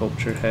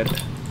sculpture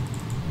head.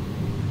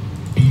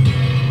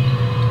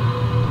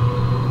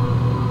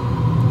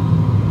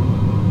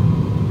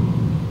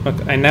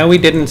 Look, I know we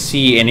didn't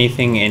see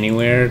anything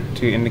anywhere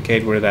to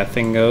indicate where that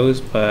thing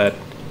goes, but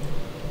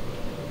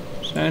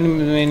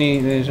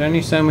there's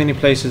only so many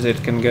places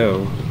it can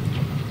go.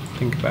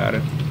 Think about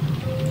it.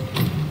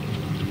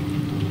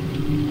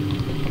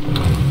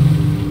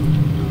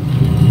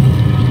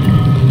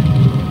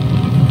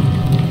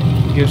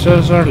 Gives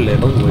us our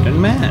little wooden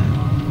man.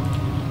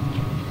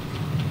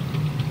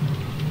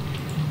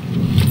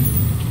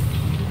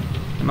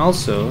 And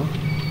also,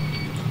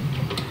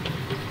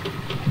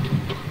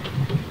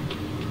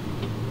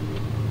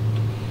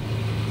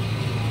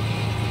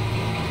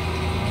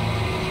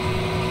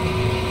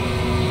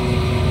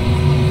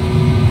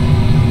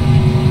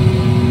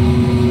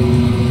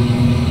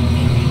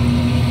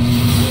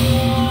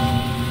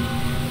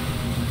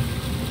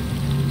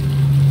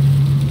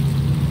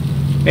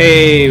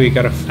 hey, we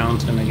got a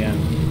fountain again.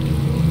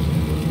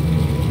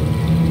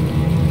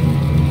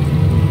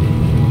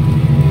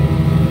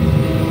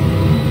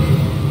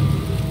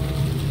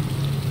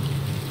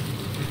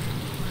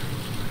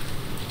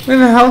 Where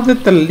the hell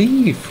did the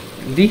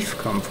leaf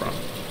come from?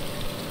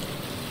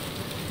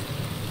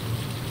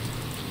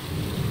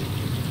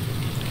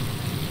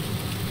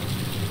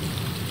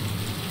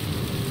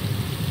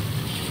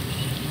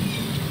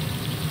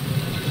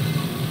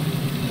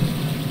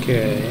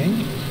 Okay.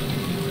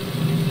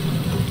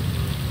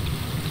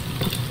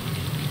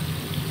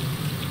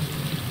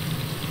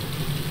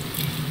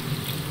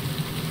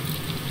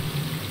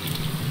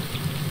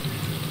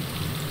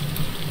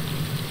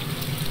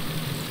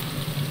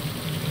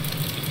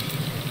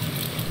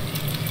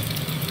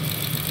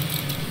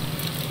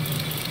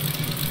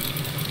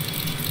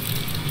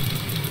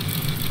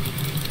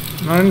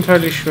 Not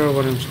entirely sure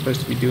what I'm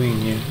supposed to be doing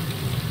here.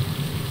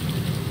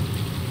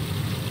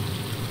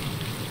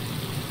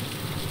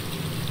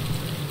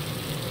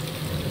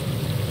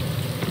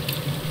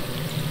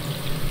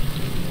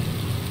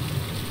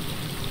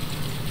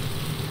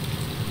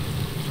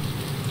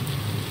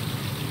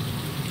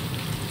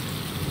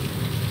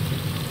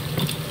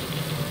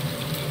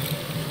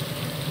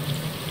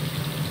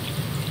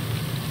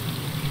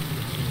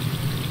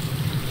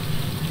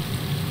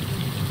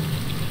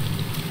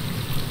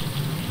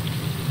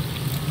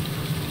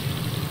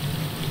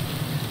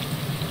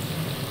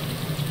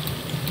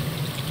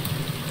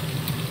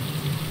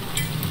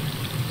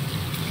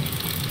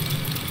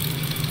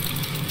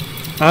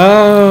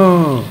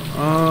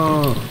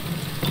 Oh,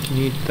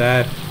 need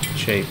that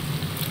shape.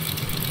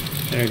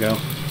 There you go.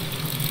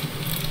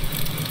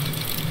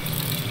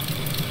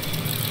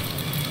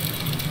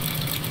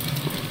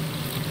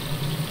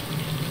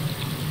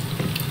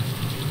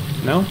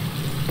 No?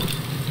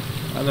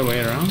 Other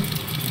way around?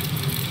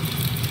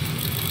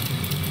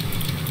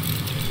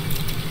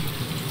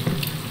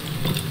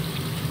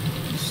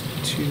 It's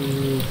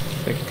too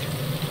thick.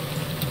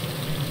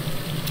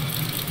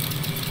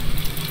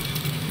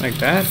 Like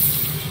that.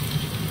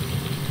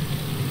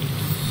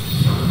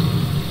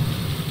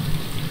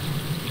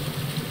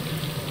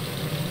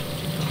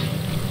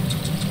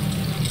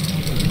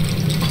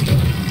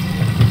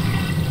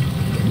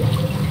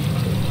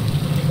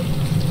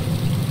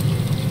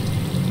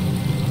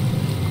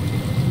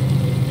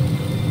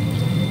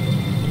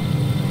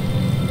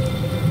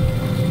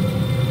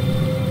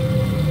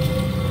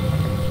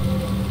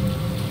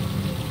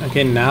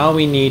 Okay, now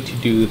we need to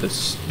do the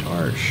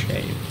star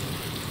shape.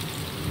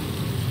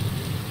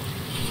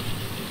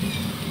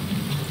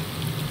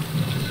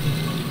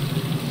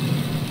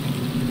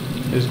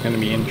 This is going to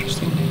be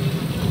interesting.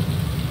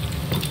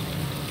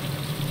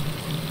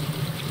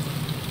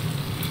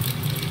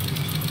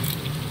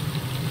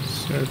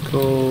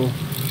 Circle.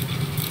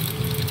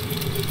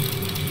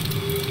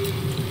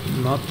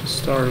 Not the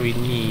star we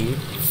need.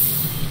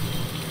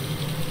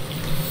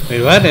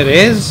 Wait, what? It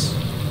is?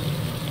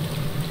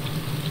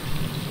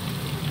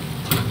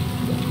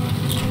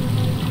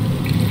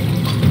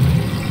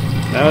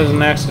 That was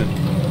an accident.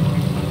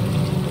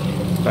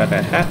 But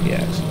a happy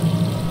accident.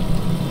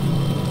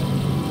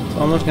 It's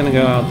almost gonna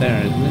go out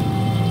there, isn't it?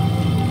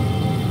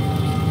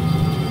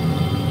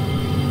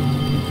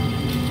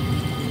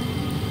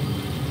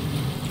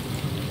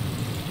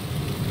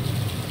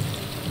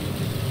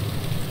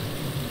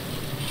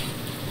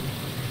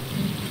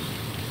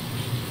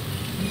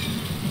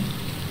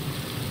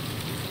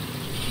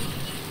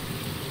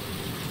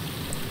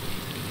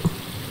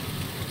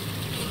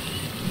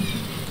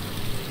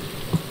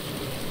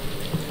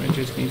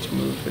 Just need to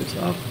move this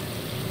up.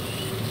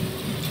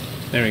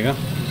 There we go.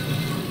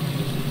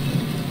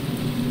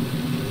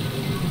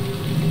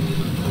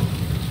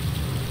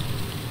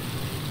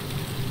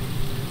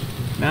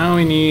 Now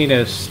we need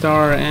a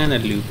star and a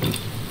loopy.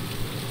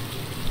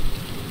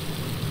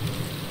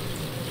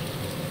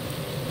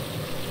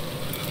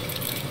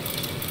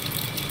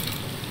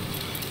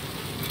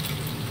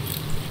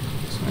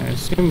 So I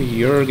assume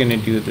you're gonna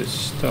do the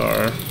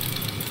star.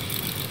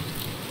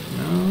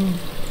 No.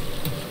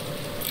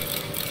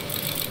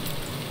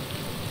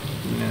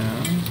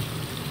 No.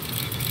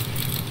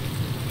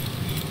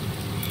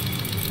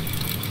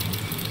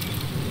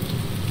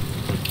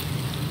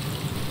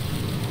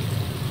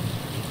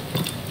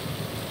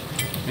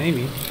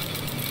 Maybe.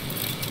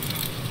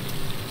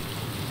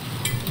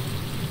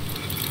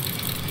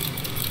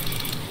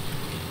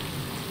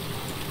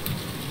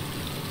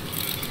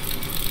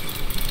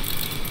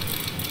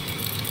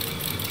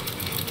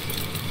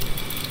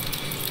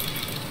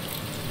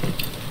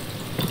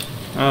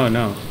 Oh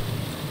no.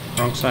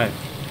 Wrong side.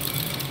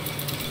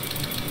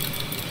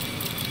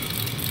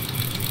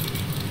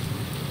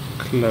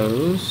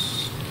 Close.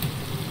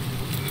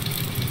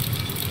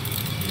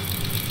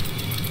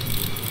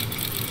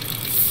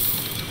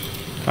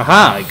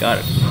 Aha, I got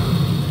it.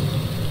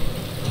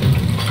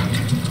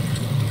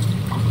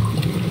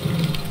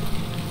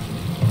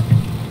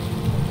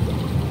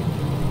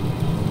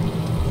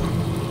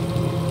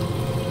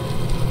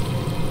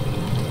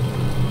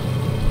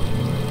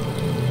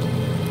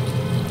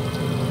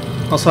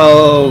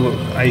 Also,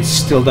 I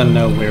still don't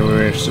know where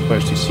we're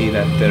supposed to see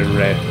that the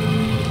red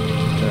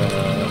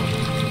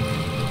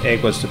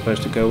egg was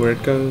supposed to go where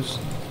it goes.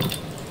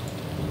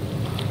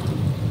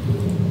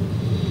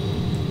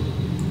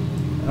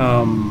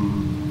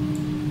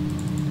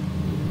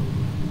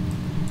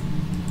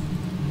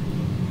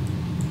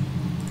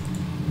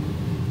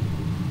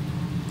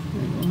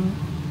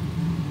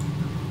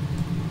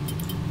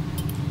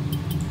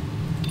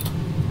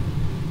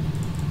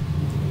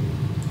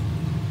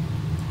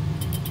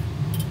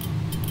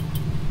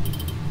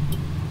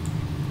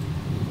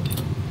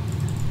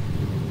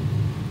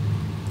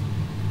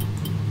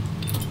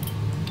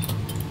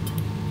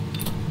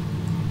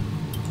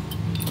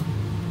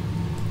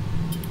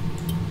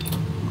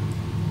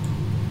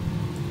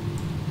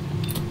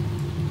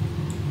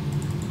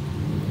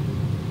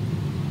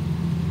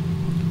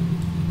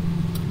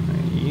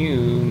 You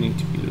need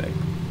to be like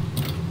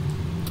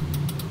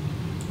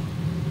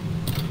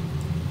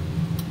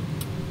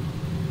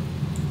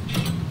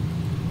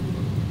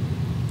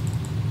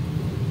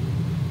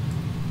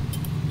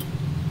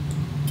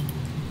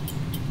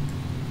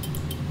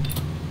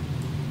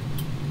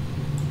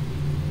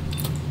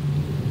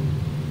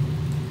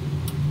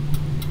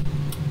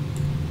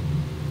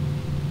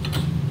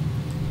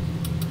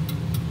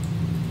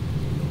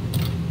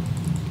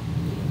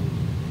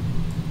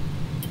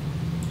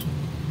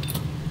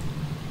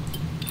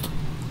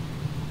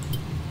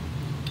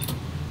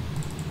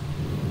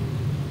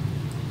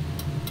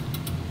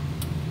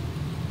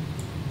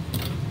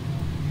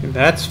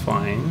that's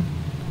fine.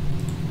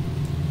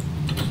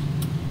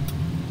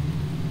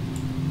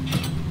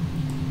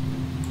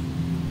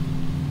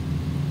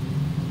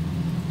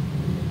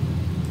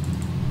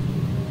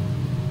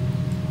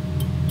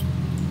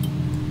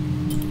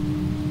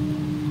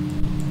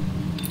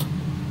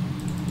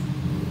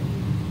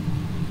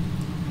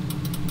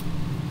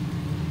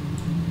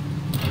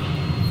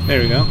 There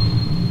we go.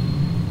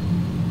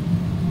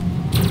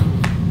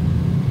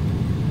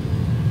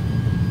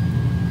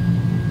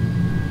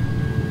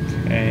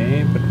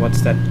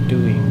 what's that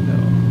doing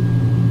though?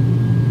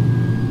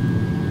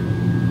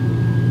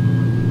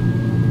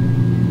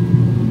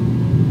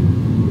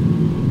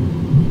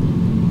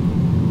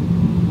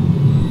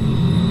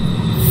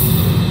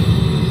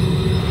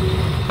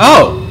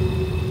 Oh!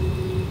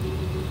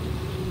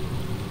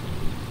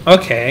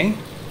 Okay.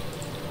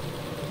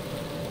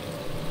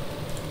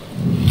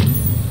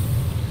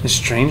 A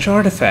strange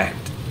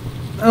artifact.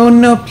 Oh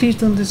no, please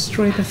don't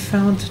destroy the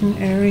fountain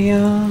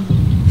area.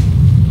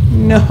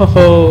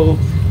 No.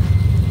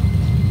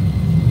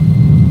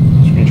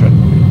 Strange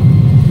artifact.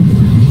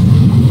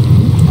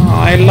 Oh,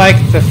 I like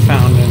the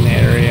fountain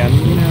area.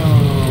 No.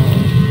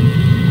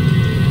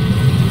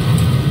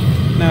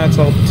 Now it's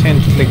all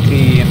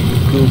tentacly and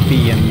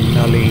goopy and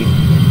nully.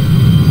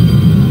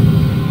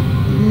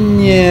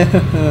 No.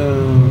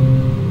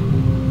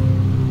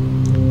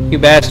 You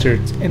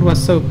bastards. It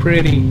was so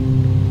pretty.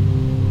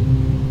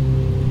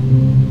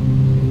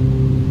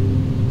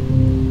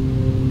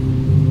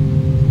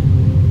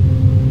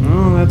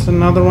 Oh, that's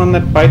another one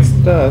that bites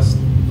the dust.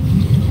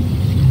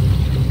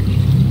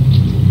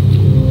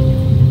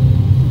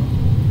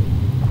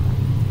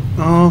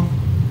 Oh,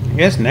 I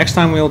guess next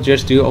time we'll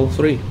just do all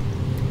three.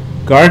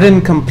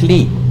 Garden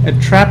complete. A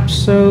trap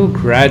so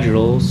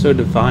gradual, so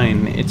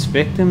divine, its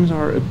victims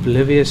are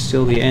oblivious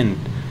till the end.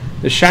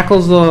 The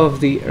shackles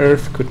of the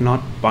earth could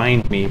not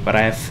bind me, but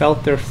I have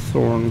felt their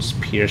thorns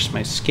pierce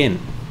my skin.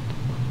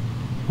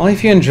 Well,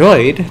 if you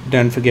enjoyed,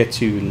 don't forget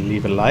to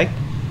leave a like.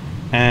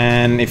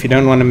 And if you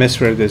don't want to miss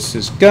where this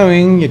is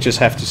going, you just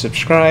have to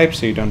subscribe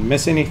so you don't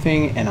miss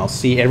anything. And I'll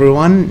see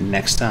everyone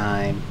next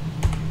time.